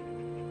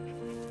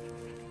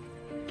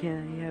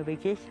 Can I have a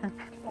kiss?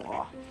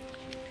 Oh.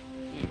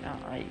 Yeah,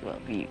 I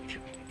love you too.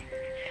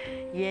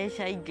 Yes,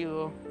 I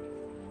do.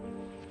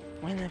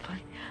 When I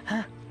play,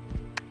 huh?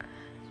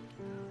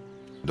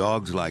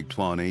 Dogs like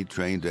Tawny,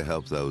 trained to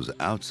help those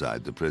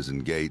outside the prison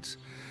gates,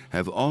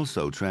 have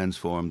also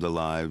transformed the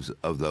lives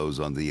of those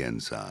on the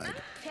inside.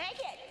 Take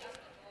it.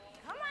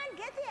 Come on,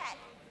 get that.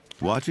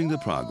 Watching the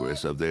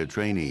progress of their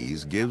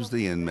trainees gives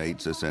the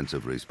inmates a sense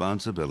of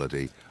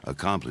responsibility,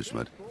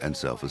 accomplishment, and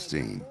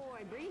self-esteem.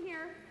 Boy, bring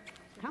here.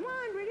 Come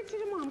on, bring it to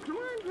the mom. Come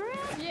on, girl.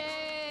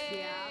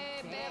 Yay,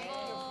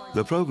 Bibble.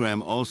 The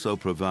program also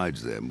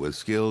provides them with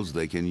skills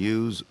they can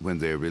use when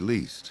they're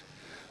released.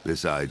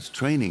 Besides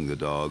training the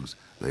dogs,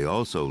 they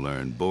also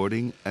learn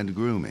boarding and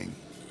grooming.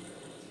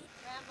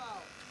 Rambo,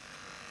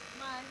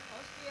 come on,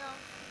 hold still.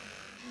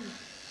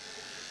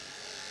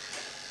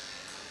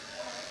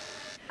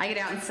 I get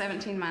out in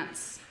 17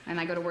 months, and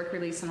I go to work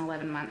release in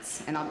 11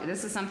 months. And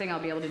this is something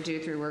I'll be able to do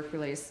through work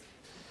release.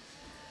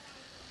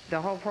 The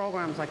whole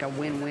program's like a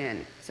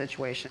win-win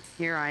situation.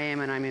 Here I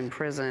am, and I'm in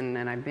prison,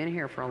 and I've been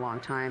here for a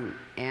long time,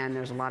 and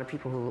there's a lot of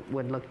people who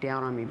would look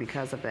down on me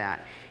because of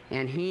that.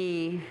 And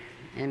he,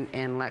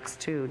 and Lex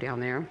too, down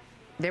there,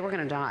 they were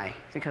gonna die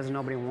because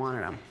nobody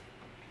wanted them.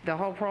 The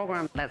whole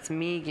program lets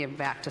me give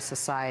back to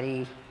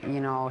society, you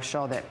know,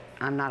 show that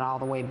I'm not all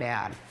the way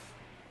bad.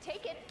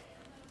 Take it.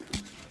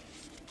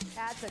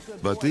 That's a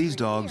good But boy these right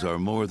dogs there. are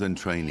more than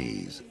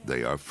trainees.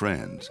 They are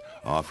friends,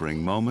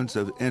 offering moments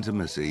of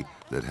intimacy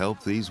that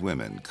help these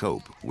women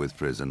cope with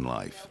prison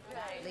life.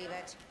 Leave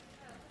it.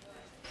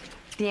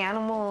 The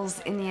animals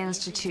in the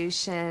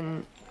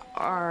institution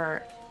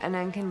are an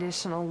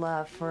unconditional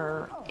love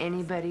for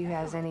anybody who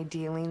has any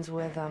dealings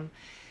with them.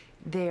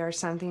 They are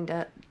something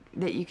that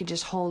you could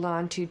just hold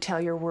on to, tell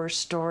your worst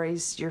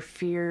stories, your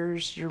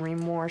fears, your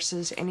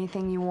remorses,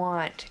 anything you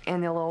want,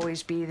 and they'll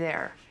always be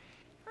there.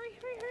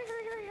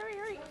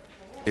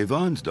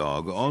 Yvonne's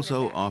dog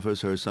also offers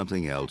her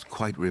something else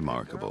quite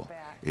remarkable.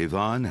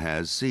 Yvonne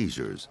has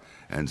seizures,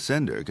 and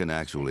Cinder can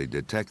actually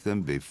detect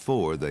them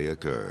before they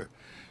occur.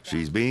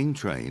 She's being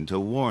trained to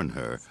warn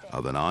her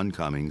of an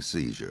oncoming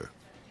seizure.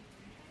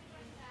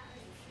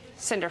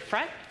 Cinder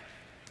front.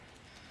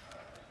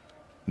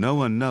 No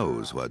one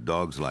knows what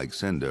dogs like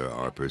Cinder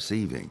are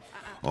perceiving,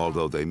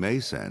 although they may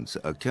sense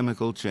a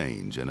chemical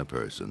change in a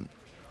person.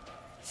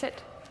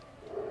 Sit.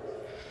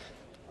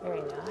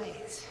 Very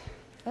nice.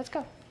 Let's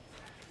go.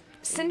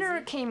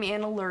 Cinder came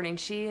in alerting.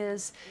 She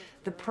is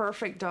the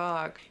perfect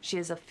dog. She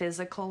is a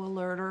physical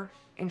alerter,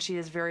 and she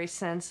is very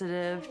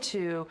sensitive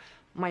to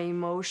my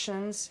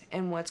emotions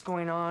and what's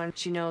going on.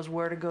 She knows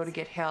where to go to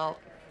get help.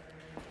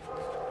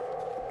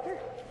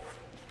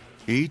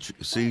 Each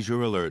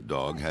seizure alert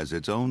dog has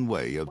its own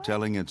way of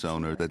telling its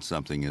owner that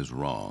something is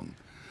wrong.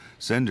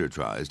 Cinder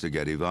tries to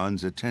get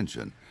Yvonne's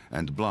attention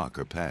and block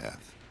her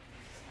path.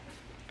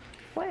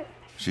 What?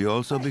 She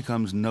also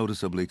becomes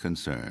noticeably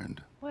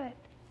concerned. What?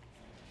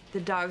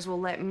 The dogs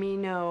will let me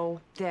know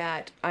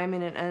that I'm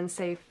in an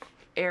unsafe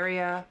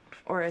area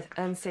or an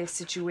unsafe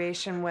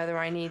situation, whether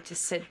I need to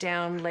sit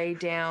down, lay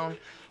down,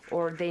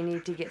 or they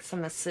need to get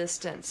some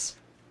assistance.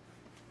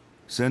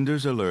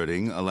 Cinder's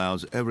alerting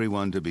allows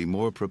everyone to be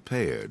more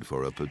prepared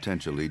for a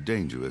potentially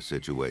dangerous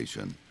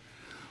situation.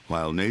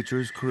 While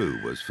Nature's crew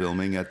was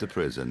filming at the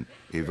prison,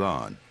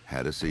 Yvonne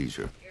had a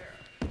seizure.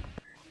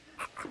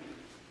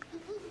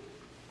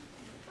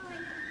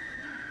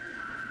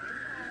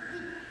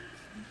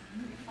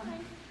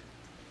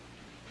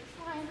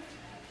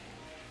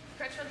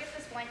 Crutchell, get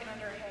this blanket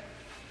under her head.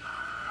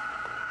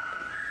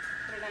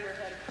 Put it under her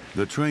head.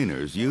 The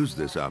trainers use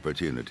this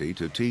opportunity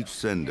to teach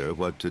Cinder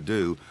what to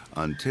do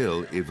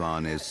until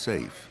Yvonne is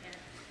safe.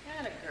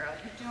 Atta girl,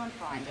 you're doing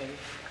fine, baby.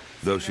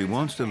 Though she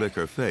wants to lick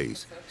her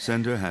face,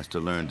 Cinder has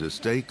to learn to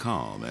stay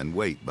calm and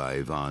wait by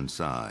Yvonne's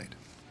side.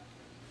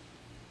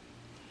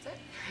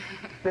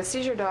 The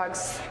seizure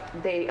dogs,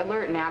 they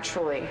alert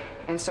naturally,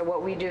 and so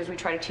what we do is we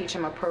try to teach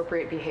them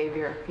appropriate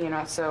behavior, you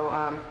know,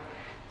 so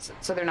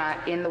they're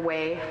not in the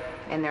way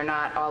and they're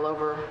not all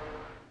over.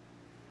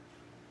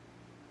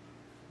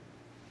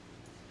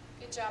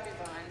 Good job,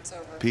 Yvonne. It's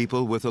over.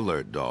 People with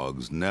alert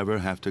dogs never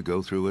have to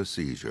go through a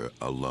seizure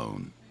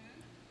alone.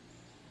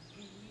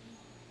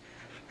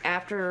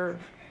 After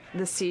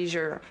the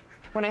seizure,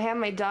 when I have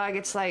my dog,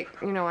 it's like,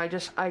 you know,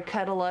 I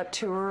cuddle up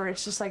to her.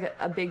 It's just like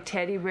a big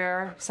teddy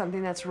bear,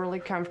 something that's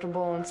really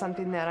comfortable and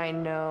something that I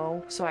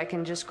know, so I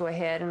can just go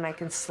ahead and I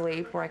can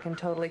sleep, or I can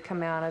totally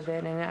come out of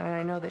it, and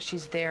I know that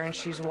she's there and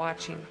she's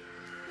watching.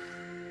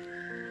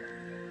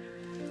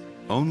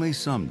 Only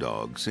some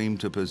dogs seem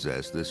to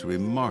possess this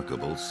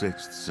remarkable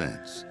sixth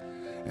sense,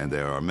 and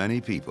there are many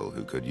people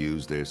who could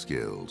use their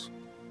skills.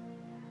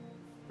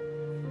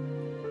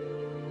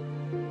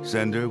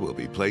 Cinder will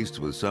be placed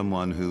with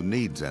someone who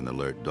needs an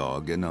alert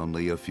dog in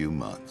only a few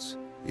months.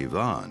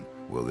 Yvonne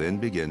will then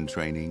begin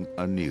training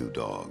a new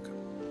dog.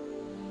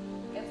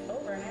 It's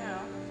over now.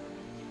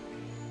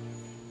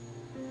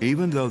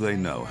 Even though they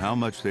know how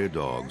much their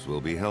dogs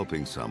will be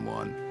helping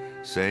someone,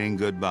 saying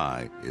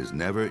goodbye is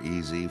never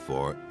easy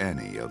for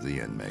any of the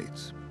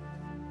inmates.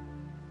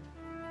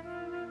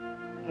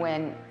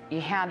 When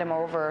you hand them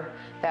over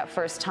that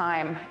first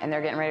time and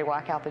they're getting ready to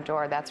walk out the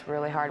door, that's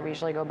really hard. We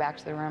usually go back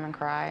to the room and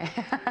cry.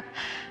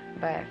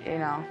 But, you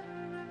know,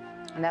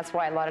 and that's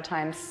why a lot of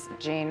times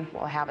Jean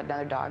will have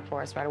another dog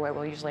for us right away.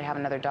 We'll usually have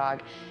another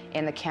dog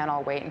in the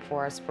kennel waiting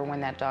for us for when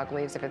that dog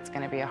leaves, if it's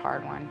going to be a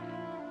hard one.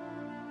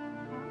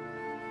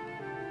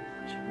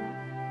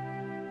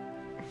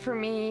 For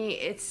me,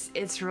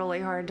 it's really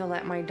hard to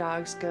let my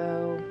dogs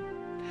go.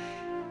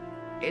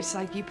 It's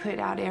like you put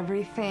out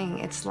everything.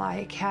 It's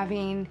like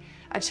having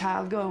a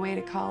child go away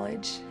to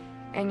college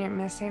and you're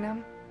missing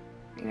them,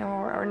 you know,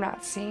 or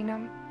not seeing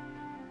them.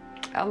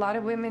 A lot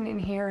of women in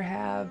here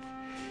have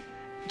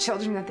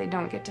children that they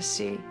don't get to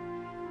see,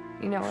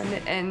 you know,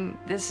 and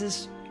this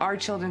is our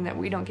children that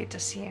we don't get to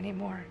see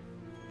anymore.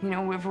 You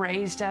know, we've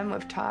raised them,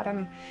 we've taught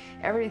them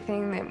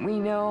everything that we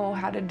know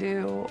how to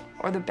do,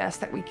 or the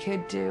best that we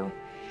could do.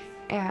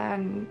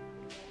 And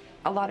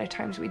a lot of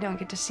times we don't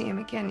get to see them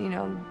again. You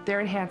know,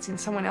 they're enhancing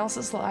someone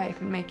else's life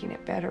and making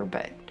it better,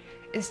 but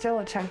it's still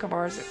a chunk of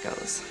ours that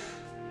goes.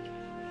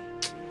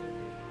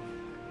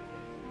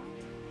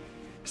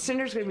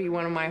 Cinder's gonna be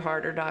one of my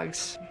harder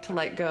dogs to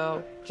let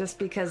go, just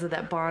because of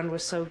that bond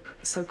was so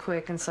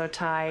quick and so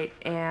tight,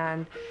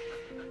 and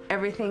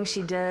everything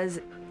she does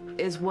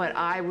is what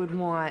I would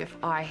want if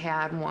I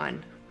had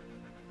one.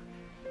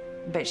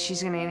 But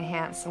she's gonna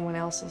enhance someone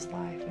else's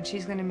life, and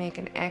she's gonna make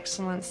an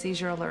excellent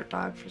seizure alert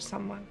dog for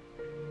someone.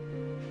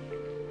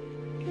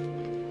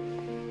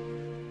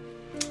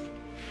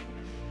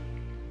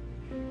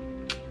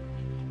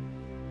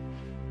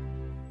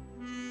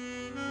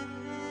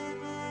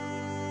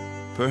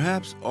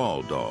 Perhaps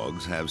all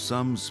dogs have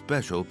some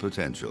special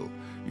potential.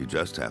 You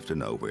just have to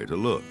know where to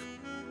look.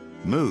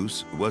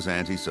 Moose was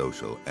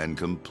antisocial and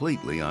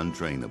completely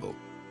untrainable.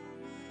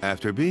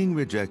 After being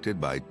rejected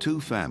by 2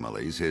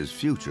 families, his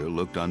future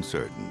looked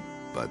uncertain.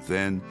 But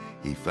then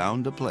he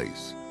found a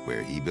place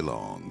where he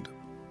belonged.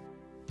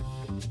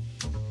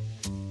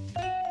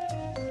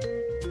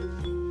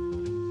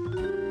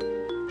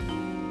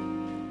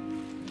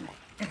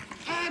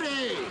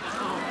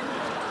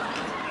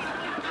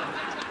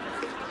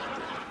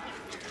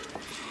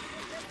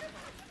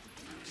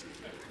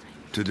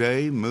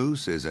 Today,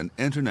 Moose is an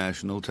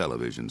international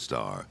television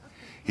star.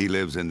 He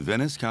lives in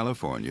Venice,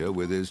 California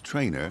with his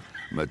trainer,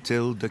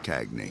 Mathilde de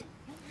Cagny.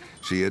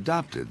 She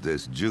adopted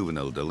this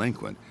juvenile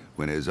delinquent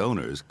when his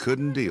owners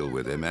couldn't deal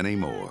with him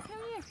anymore.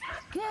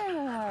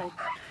 Good.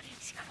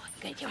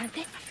 Good. You want to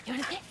play? You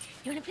want to play?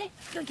 You want to play?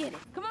 Go get it.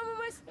 Come on,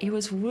 Moose. He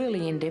was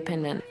really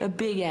independent, a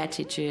big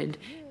attitude,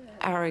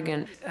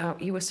 arrogant.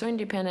 He was so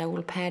independent, I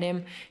will pat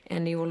him,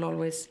 and he will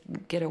always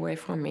get away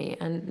from me.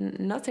 And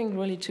nothing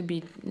really to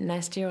be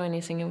nasty or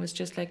anything. It was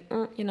just like,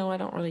 you know, I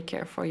don't really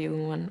care for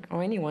you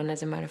or anyone,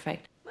 as a matter of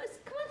fact. Moose,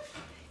 come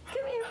on.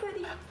 Come here,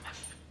 buddy.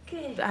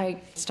 Good. I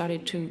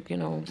started to, you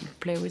know,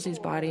 play with his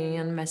body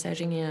and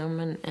massaging him,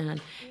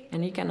 and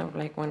he kind of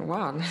like went,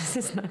 wow, this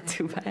is not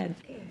too bad.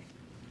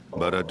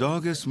 But a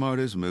dog as smart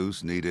as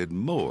Moose needed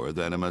more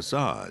than a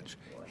massage.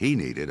 He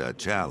needed a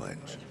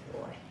challenge.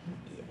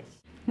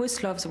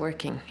 Moose loves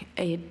working.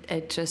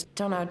 It just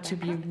turned out to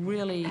be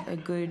really a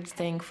good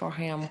thing for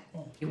him.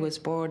 He was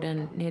bored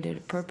and needed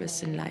a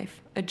purpose in life,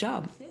 a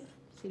job.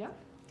 Sit up.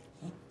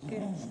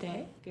 Good.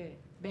 Stay. Good.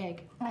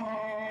 Beg.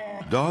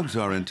 Dogs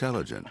are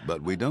intelligent,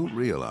 but we don't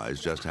realize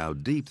just how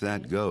deep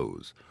that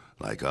goes.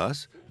 Like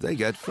us, they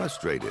get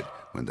frustrated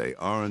when they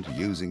aren't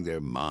using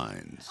their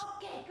minds.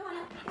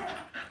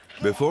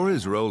 Before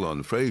his role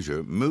on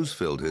Frasier, Moose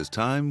filled his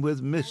time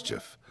with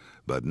mischief.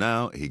 But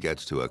now he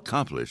gets to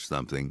accomplish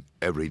something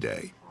every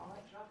day.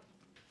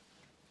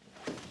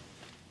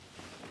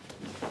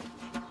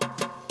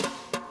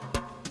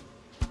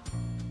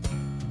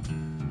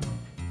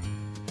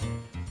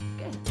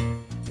 Good.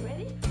 You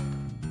ready?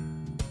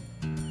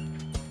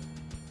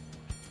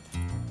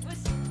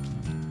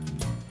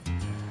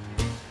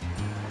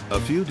 A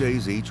few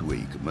days each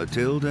week,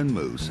 Mathilde and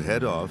Moose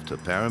head off to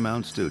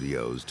Paramount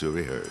Studios to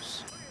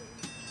rehearse.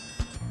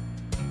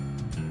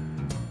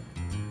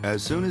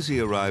 As soon as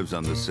he arrives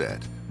on the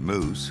set,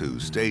 Moose,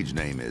 whose stage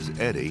name is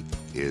Eddie,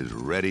 is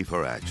ready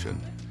for action.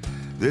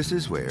 This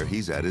is where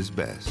he's at his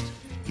best.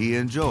 He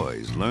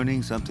enjoys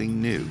learning something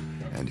new,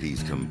 and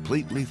he's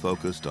completely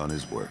focused on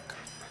his work.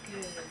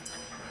 Good.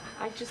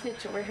 I just need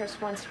to rehearse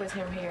once with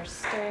him here.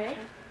 Stay.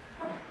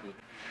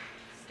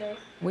 Stay.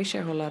 We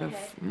share a lot of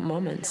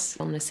moments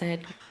on the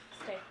set.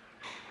 Stay.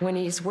 When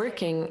he's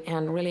working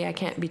and really I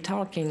can't be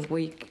talking,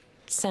 we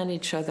send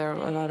each other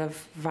a lot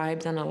of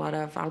vibes and a lot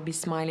of, I'll be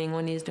smiling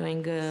when he's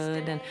doing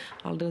good, and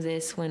I'll do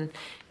this when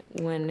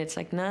it's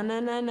like, no, no,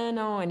 no, no,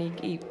 no, and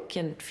he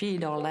can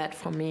feed all that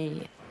for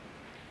me.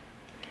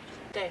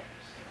 There.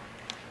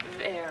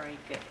 Very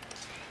good.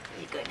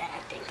 He's good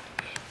acting.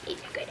 He's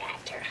a good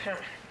actor. Huh?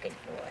 Good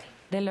boy.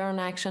 They learn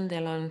action, they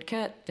learn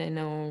cut, they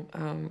know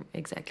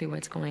exactly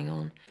what's going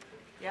on.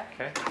 Yeah?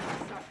 Okay.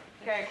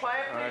 Okay,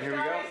 quiet, All right, please, here we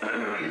go.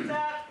 guys. Get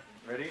up.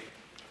 Ready?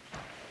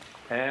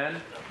 And...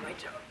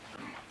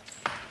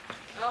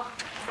 Oh,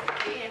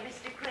 dear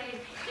Mr. Crane.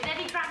 Did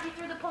Eddie drop you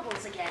through the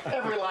puddles again?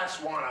 Every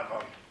last one of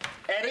them.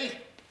 Eddie,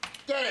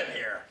 get in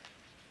here.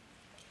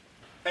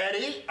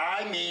 Eddie,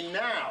 I mean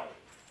now.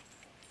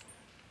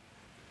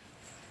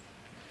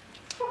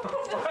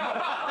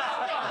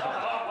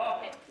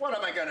 What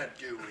am I gonna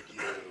do with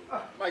you?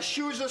 My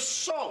shoes are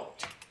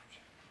soaked.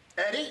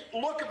 Eddie,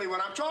 look at me when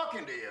I'm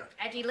talking to you.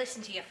 Eddie,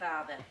 listen to your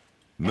father.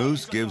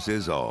 Moose gives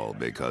his all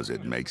because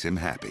it makes him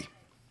happy.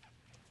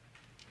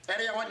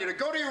 Eddie, I want you to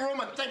go to your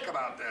room and think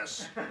about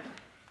this.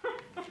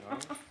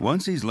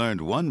 Once he's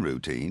learned one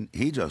routine,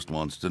 he just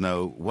wants to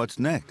know what's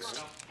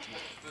next.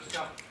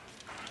 There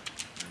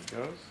it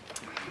goes.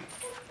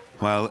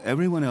 While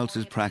everyone else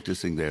is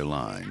practicing their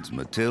lines,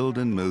 Mathilde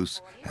and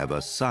Moose have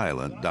a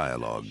silent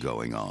dialogue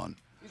going on.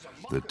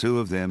 The two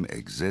of them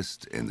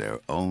exist in their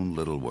own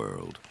little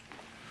world.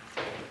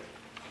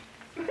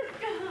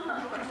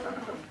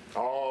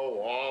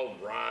 Oh, all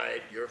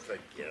right, you're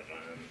forgiven.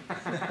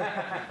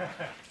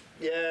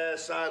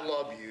 Yes, I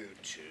love you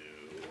too.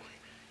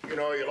 You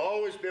know, you'll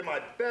always be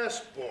my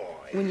best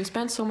boy. When you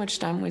spend so much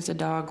time with a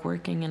dog,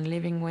 working and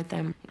living with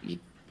them, you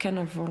kind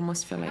of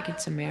almost feel like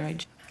it's a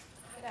marriage.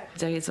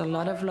 There is a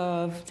lot of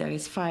love, there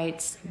is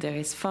fights, there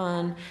is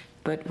fun,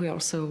 but we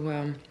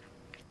also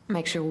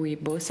make sure we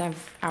both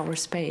have our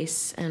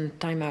space and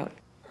time out.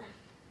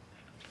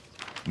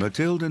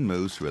 Mathilde and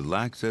Moose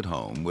relax at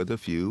home with a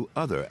few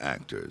other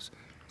actors.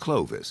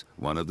 Clovis,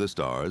 one of the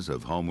stars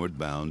of Homeward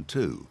Bound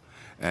 2,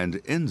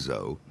 and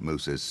Enzo,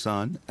 Moose's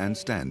son and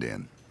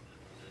stand-in.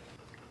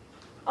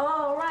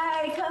 All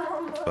right, come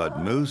on. But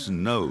Moose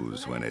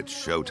knows when it's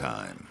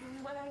showtime.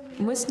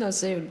 Moose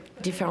knows the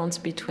difference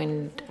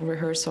between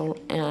rehearsal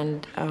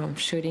and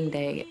shooting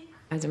day.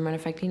 As a matter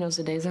of fact, he knows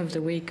the days of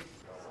the week.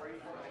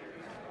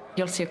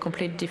 You'll see a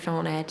complete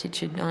different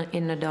attitude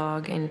in a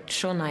dog in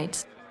show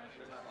nights.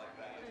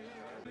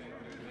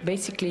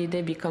 Basically,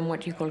 they become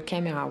what you call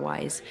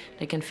camera-wise.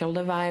 They can feel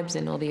the vibes, they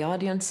know the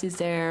audience is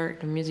there,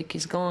 the music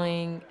is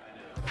going.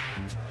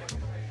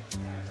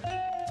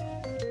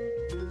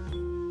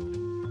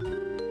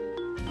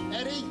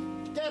 Eddie,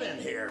 get in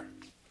here.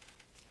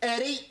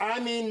 Eddie, I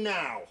mean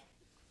now.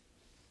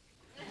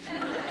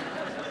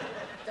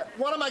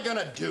 What am I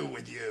gonna do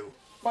with you?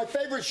 My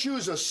favorite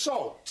shoes are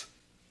soaked.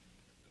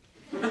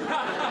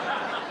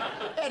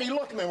 Eddie,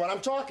 look at me when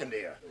I'm talking to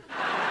you.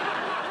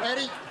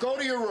 Eddie, go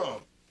to your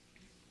room.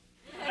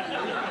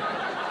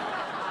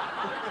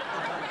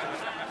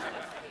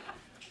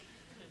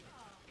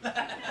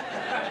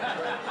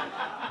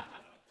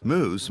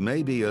 Moose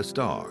may be a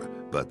star,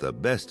 but the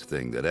best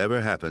thing that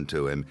ever happened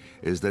to him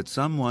is that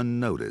someone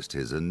noticed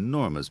his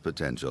enormous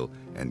potential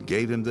and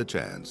gave him the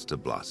chance to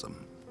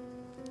blossom.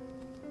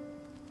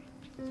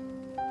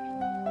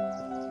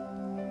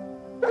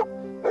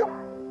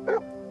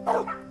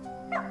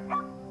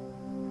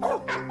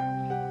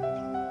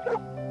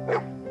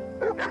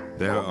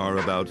 There are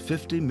about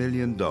 50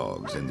 million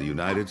dogs in the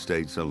United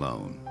States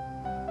alone.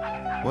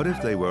 What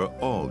if they were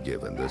all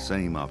given the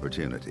same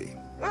opportunity?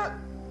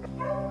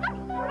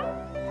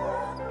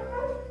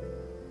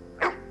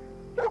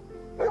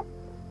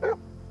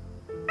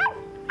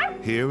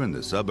 Here in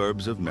the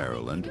suburbs of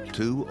Maryland,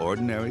 2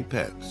 ordinary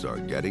pets are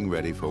getting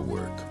ready for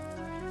work.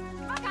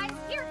 Come on, guys,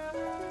 here.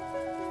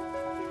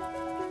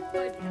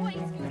 Good boy,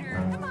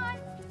 Scooter. Come on.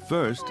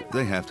 First,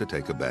 they have to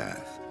take a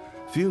bath.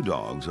 Few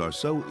dogs are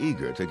so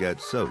eager to get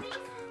soaked,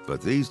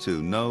 but these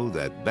 2 know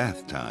that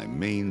bath time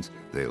means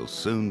they'll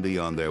soon be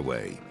on their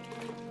way.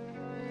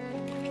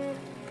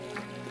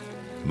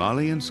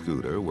 Molly and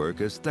Scooter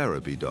work as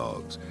therapy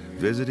dogs,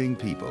 visiting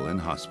people in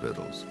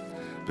hospitals.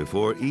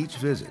 Before each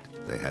visit,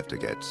 they have to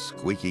get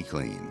squeaky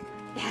clean.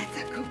 That's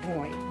a good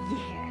boy,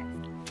 yes.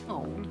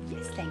 Oh,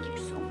 yes, thank you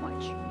so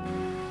much.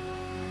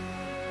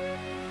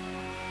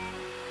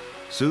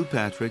 Sue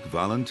Patrick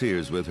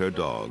volunteers with her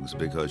dogs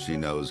because she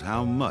knows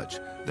how much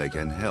they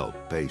can help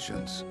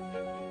patients.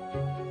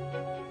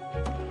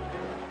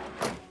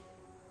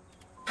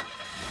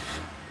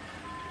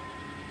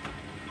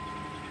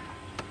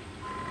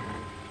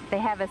 They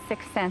have a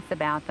sixth sense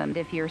about them.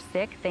 If you're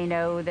sick, they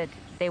know that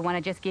they want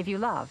to just give you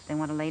love. They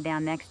want to lay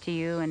down next to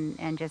you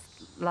and just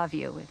love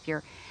you. If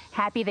you're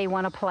happy, they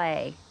want to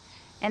play.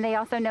 And they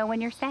also know when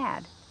you're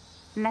sad.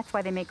 And that's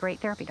why they make great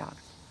therapy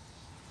dogs.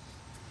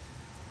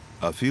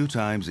 A few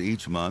times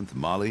each month,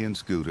 Molly and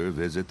Scooter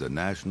visit the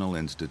National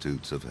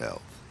Institutes of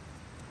Health.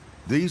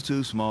 These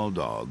 2 small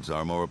dogs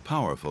are more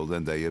powerful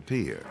than they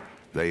appear.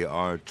 They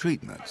are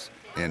treatments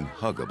in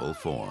huggable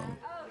form.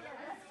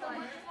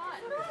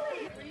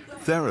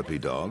 Therapy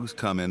dogs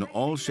come in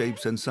all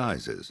shapes and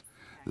sizes.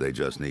 They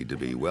just need to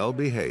be well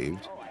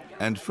behaved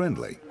and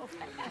friendly.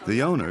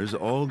 The owners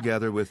all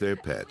gather with their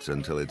pets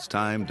until it's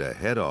time to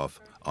head off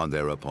on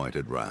their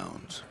appointed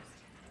rounds.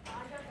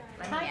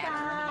 Hi,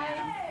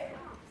 guys.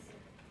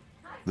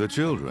 The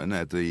children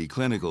at the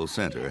clinical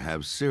center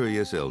have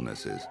serious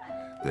illnesses.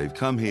 They've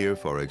come here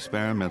for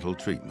experimental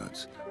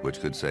treatments,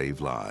 which could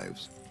save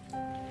lives. Do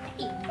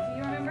you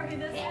remember who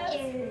this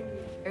is?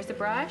 There's a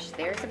brush,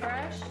 there's a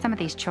brush. Some of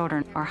these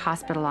children are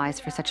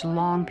hospitalized for such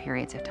long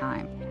periods of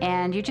time,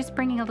 and you're just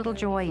bringing a little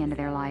joy into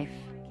their life.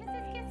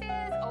 Kisses,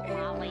 kisses. Oh,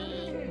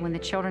 Molly. When the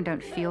children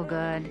don't feel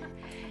good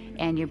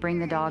and you bring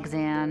the dogs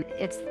in,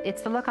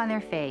 it's the look on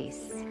their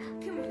face.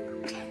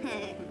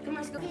 Come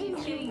on, Scooter.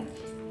 He's getting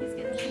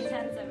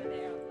intense over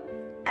there.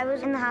 I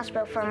was in the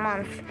hospital for a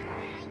month.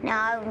 Now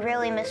I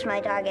really miss my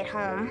dog at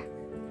home.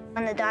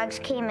 When the dogs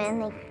came in,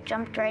 they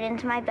jumped right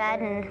into my bed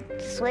and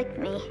slicked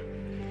me.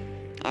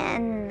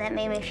 And that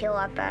made me feel a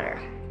lot better.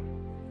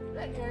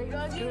 There you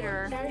go,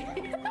 Scooter. Doesn't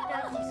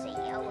say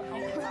yellow.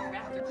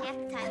 Half the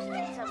time she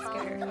gets up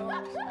on her.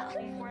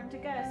 Before him to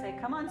go, say,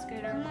 come on,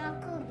 Scooter. Come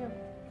on, Scooter.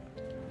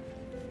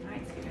 All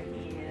right, Scooter,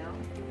 heel.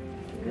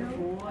 Good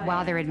boy.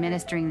 While they're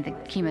administering the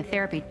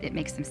chemotherapy, it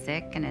makes them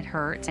sick and it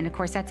hurts. And of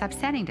course, that's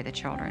upsetting to the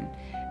children.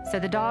 So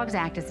the dogs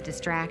act as a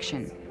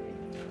distraction.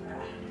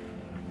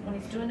 When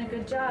he's doing a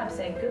good job,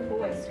 say, good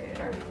boy,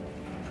 Scooter.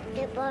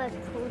 Good boy,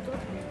 Scooter.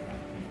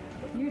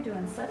 You're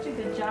doing such a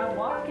good job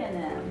walking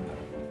him.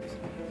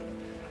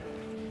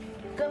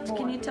 Good boy.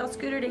 Can you tell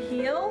Scooter to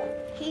heel?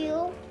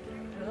 Heel.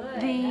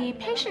 Good. The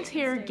patients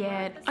here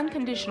get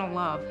unconditional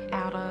love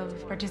out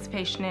of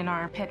participation in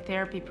our pet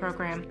therapy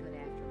program.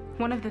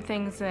 One of the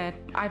things that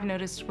I've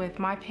noticed with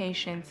my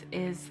patients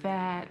is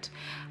that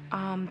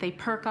they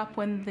perk up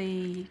when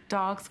the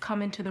dogs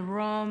come into the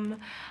room.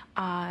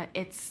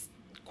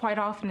 Quite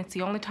often, it's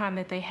the only time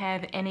that they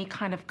have any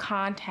kind of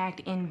contact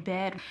in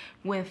bed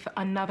with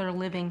another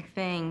living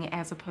thing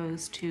as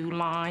opposed to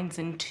lines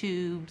and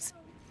tubes.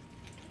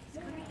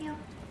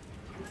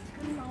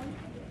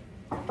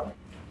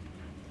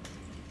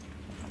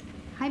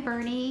 Hi,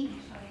 Bernie.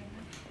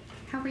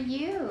 How are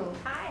you?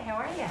 Hi, how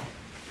are you?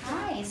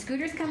 Hi,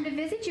 Scooter's come to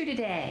visit you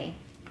today.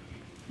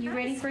 You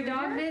ready for a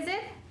dog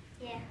visit?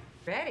 Yeah.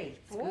 Ready.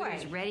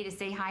 Scooter's ready to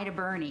say hi to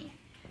Bernie.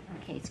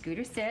 Okay,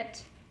 Scooter,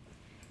 sit.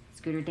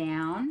 Scooter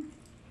down.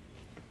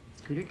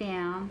 Scooter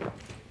down.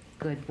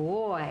 Good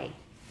boy.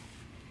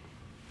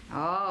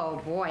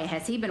 Oh boy,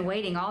 has he been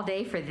waiting all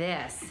day for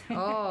this?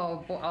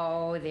 Oh,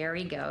 oh, there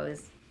he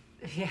goes.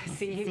 Yeah,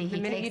 see, he the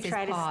minute takes you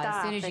try his to paw. stop,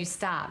 As soon as you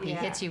stop, he yeah.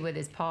 hits you with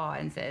his paw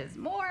and says,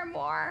 more,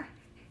 more.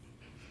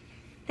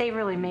 They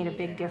really made a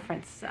big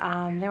difference.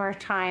 There were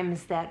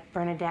times that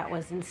Bernadette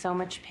was in so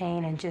much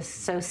pain and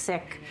just so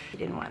sick. She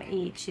didn't want to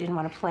eat, she didn't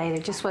want to play.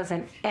 There just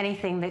wasn't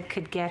anything that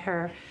could get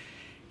her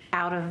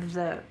out of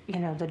the,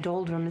 the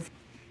doldrums.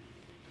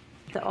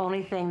 The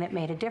only thing that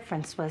made a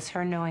difference was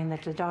her knowing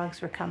that the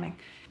dogs were coming.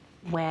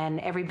 When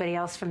everybody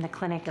else from the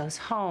clinic goes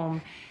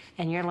home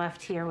and you're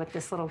left here with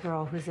this little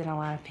girl who's in a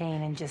lot of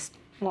pain and just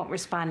won't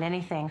respond to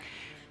anything,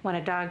 when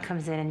a dog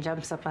comes in and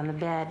jumps up on the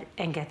bed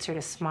and gets her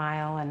to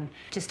smile and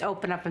just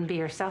open up and be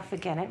herself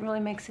again, it really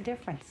makes a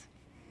difference.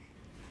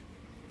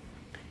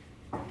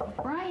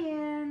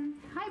 Brian.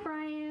 Hi,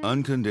 Brian.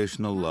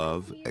 Unconditional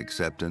love,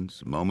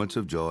 acceptance, moments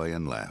of joy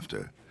and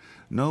laughter.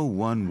 No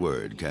one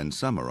word can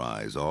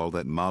summarize all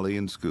that Molly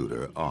and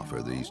Scooter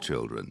offer these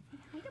children,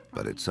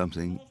 but it's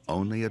something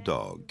only a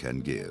dog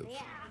can give.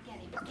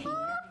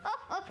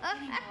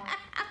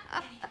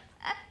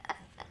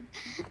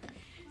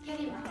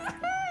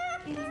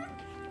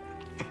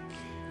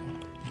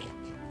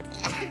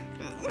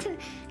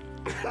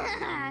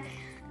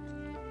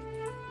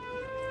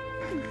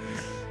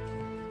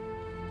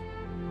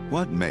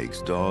 What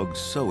makes dogs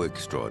so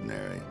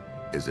extraordinary?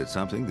 Is it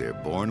something they're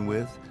born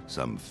with,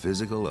 some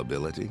physical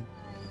ability?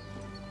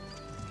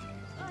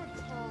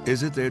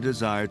 Is it their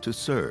desire to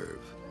serve?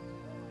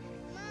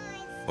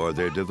 Or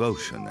their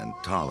devotion and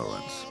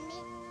tolerance?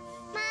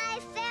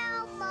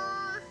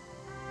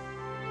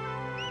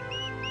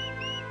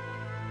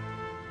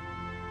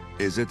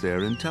 Is it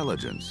their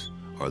intelligence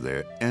or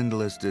their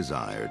endless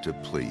desire to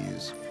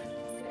please?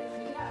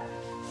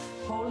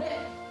 Hold it.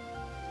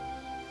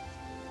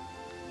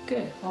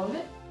 Good, hold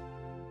it.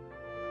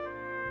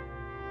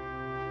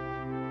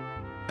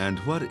 And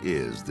what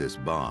is this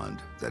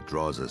bond that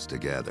draws us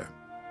together?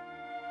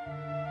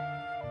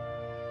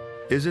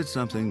 Is it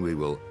something we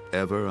will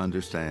ever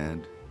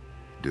understand?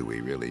 Do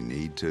we really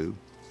need to?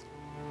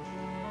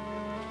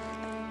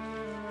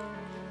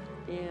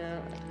 Yeah.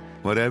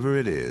 Whatever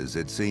it is,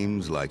 it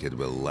seems like it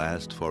will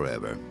last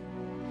forever.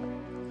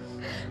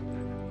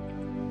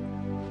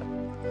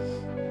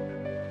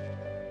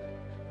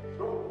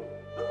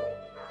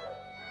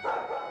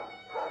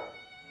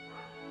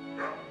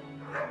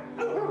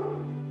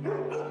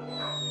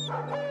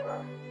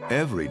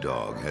 Every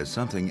dog has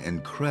something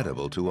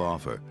incredible to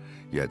offer,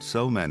 yet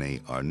so many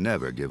are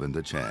never given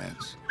the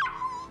chance.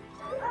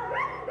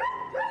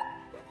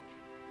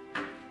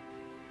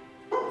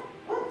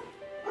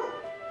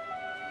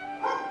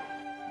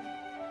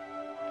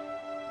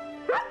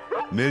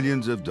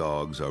 Millions of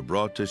dogs are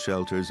brought to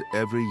shelters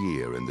every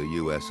year in the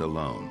U.S.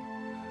 alone.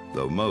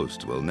 Though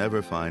most will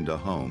never find a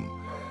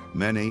home,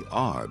 many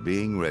are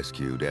being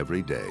rescued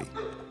every day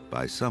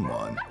by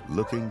someone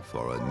looking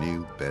for a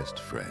new best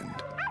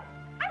friend.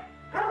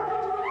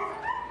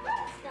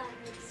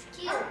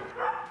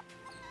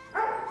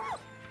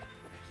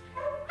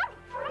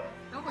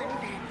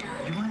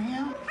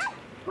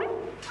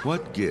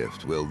 What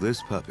gift will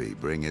this puppy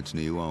bring its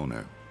new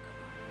owner?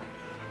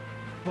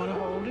 Want to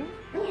hold him?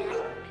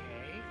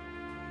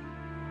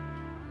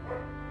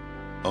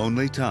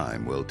 Only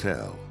time will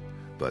tell,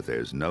 but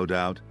there's no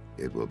doubt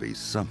it will be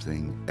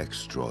something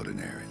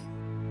extraordinary.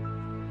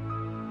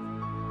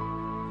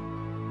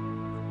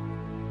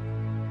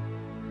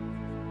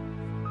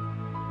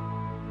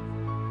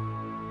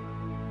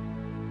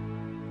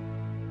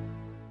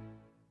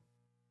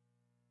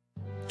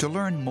 To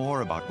learn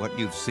more about what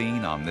you've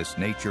seen on this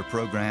nature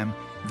program,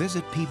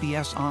 visit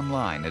PBS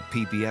online at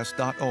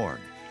pbs.org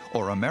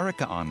or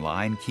America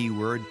Online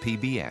keyword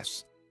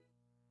PBS.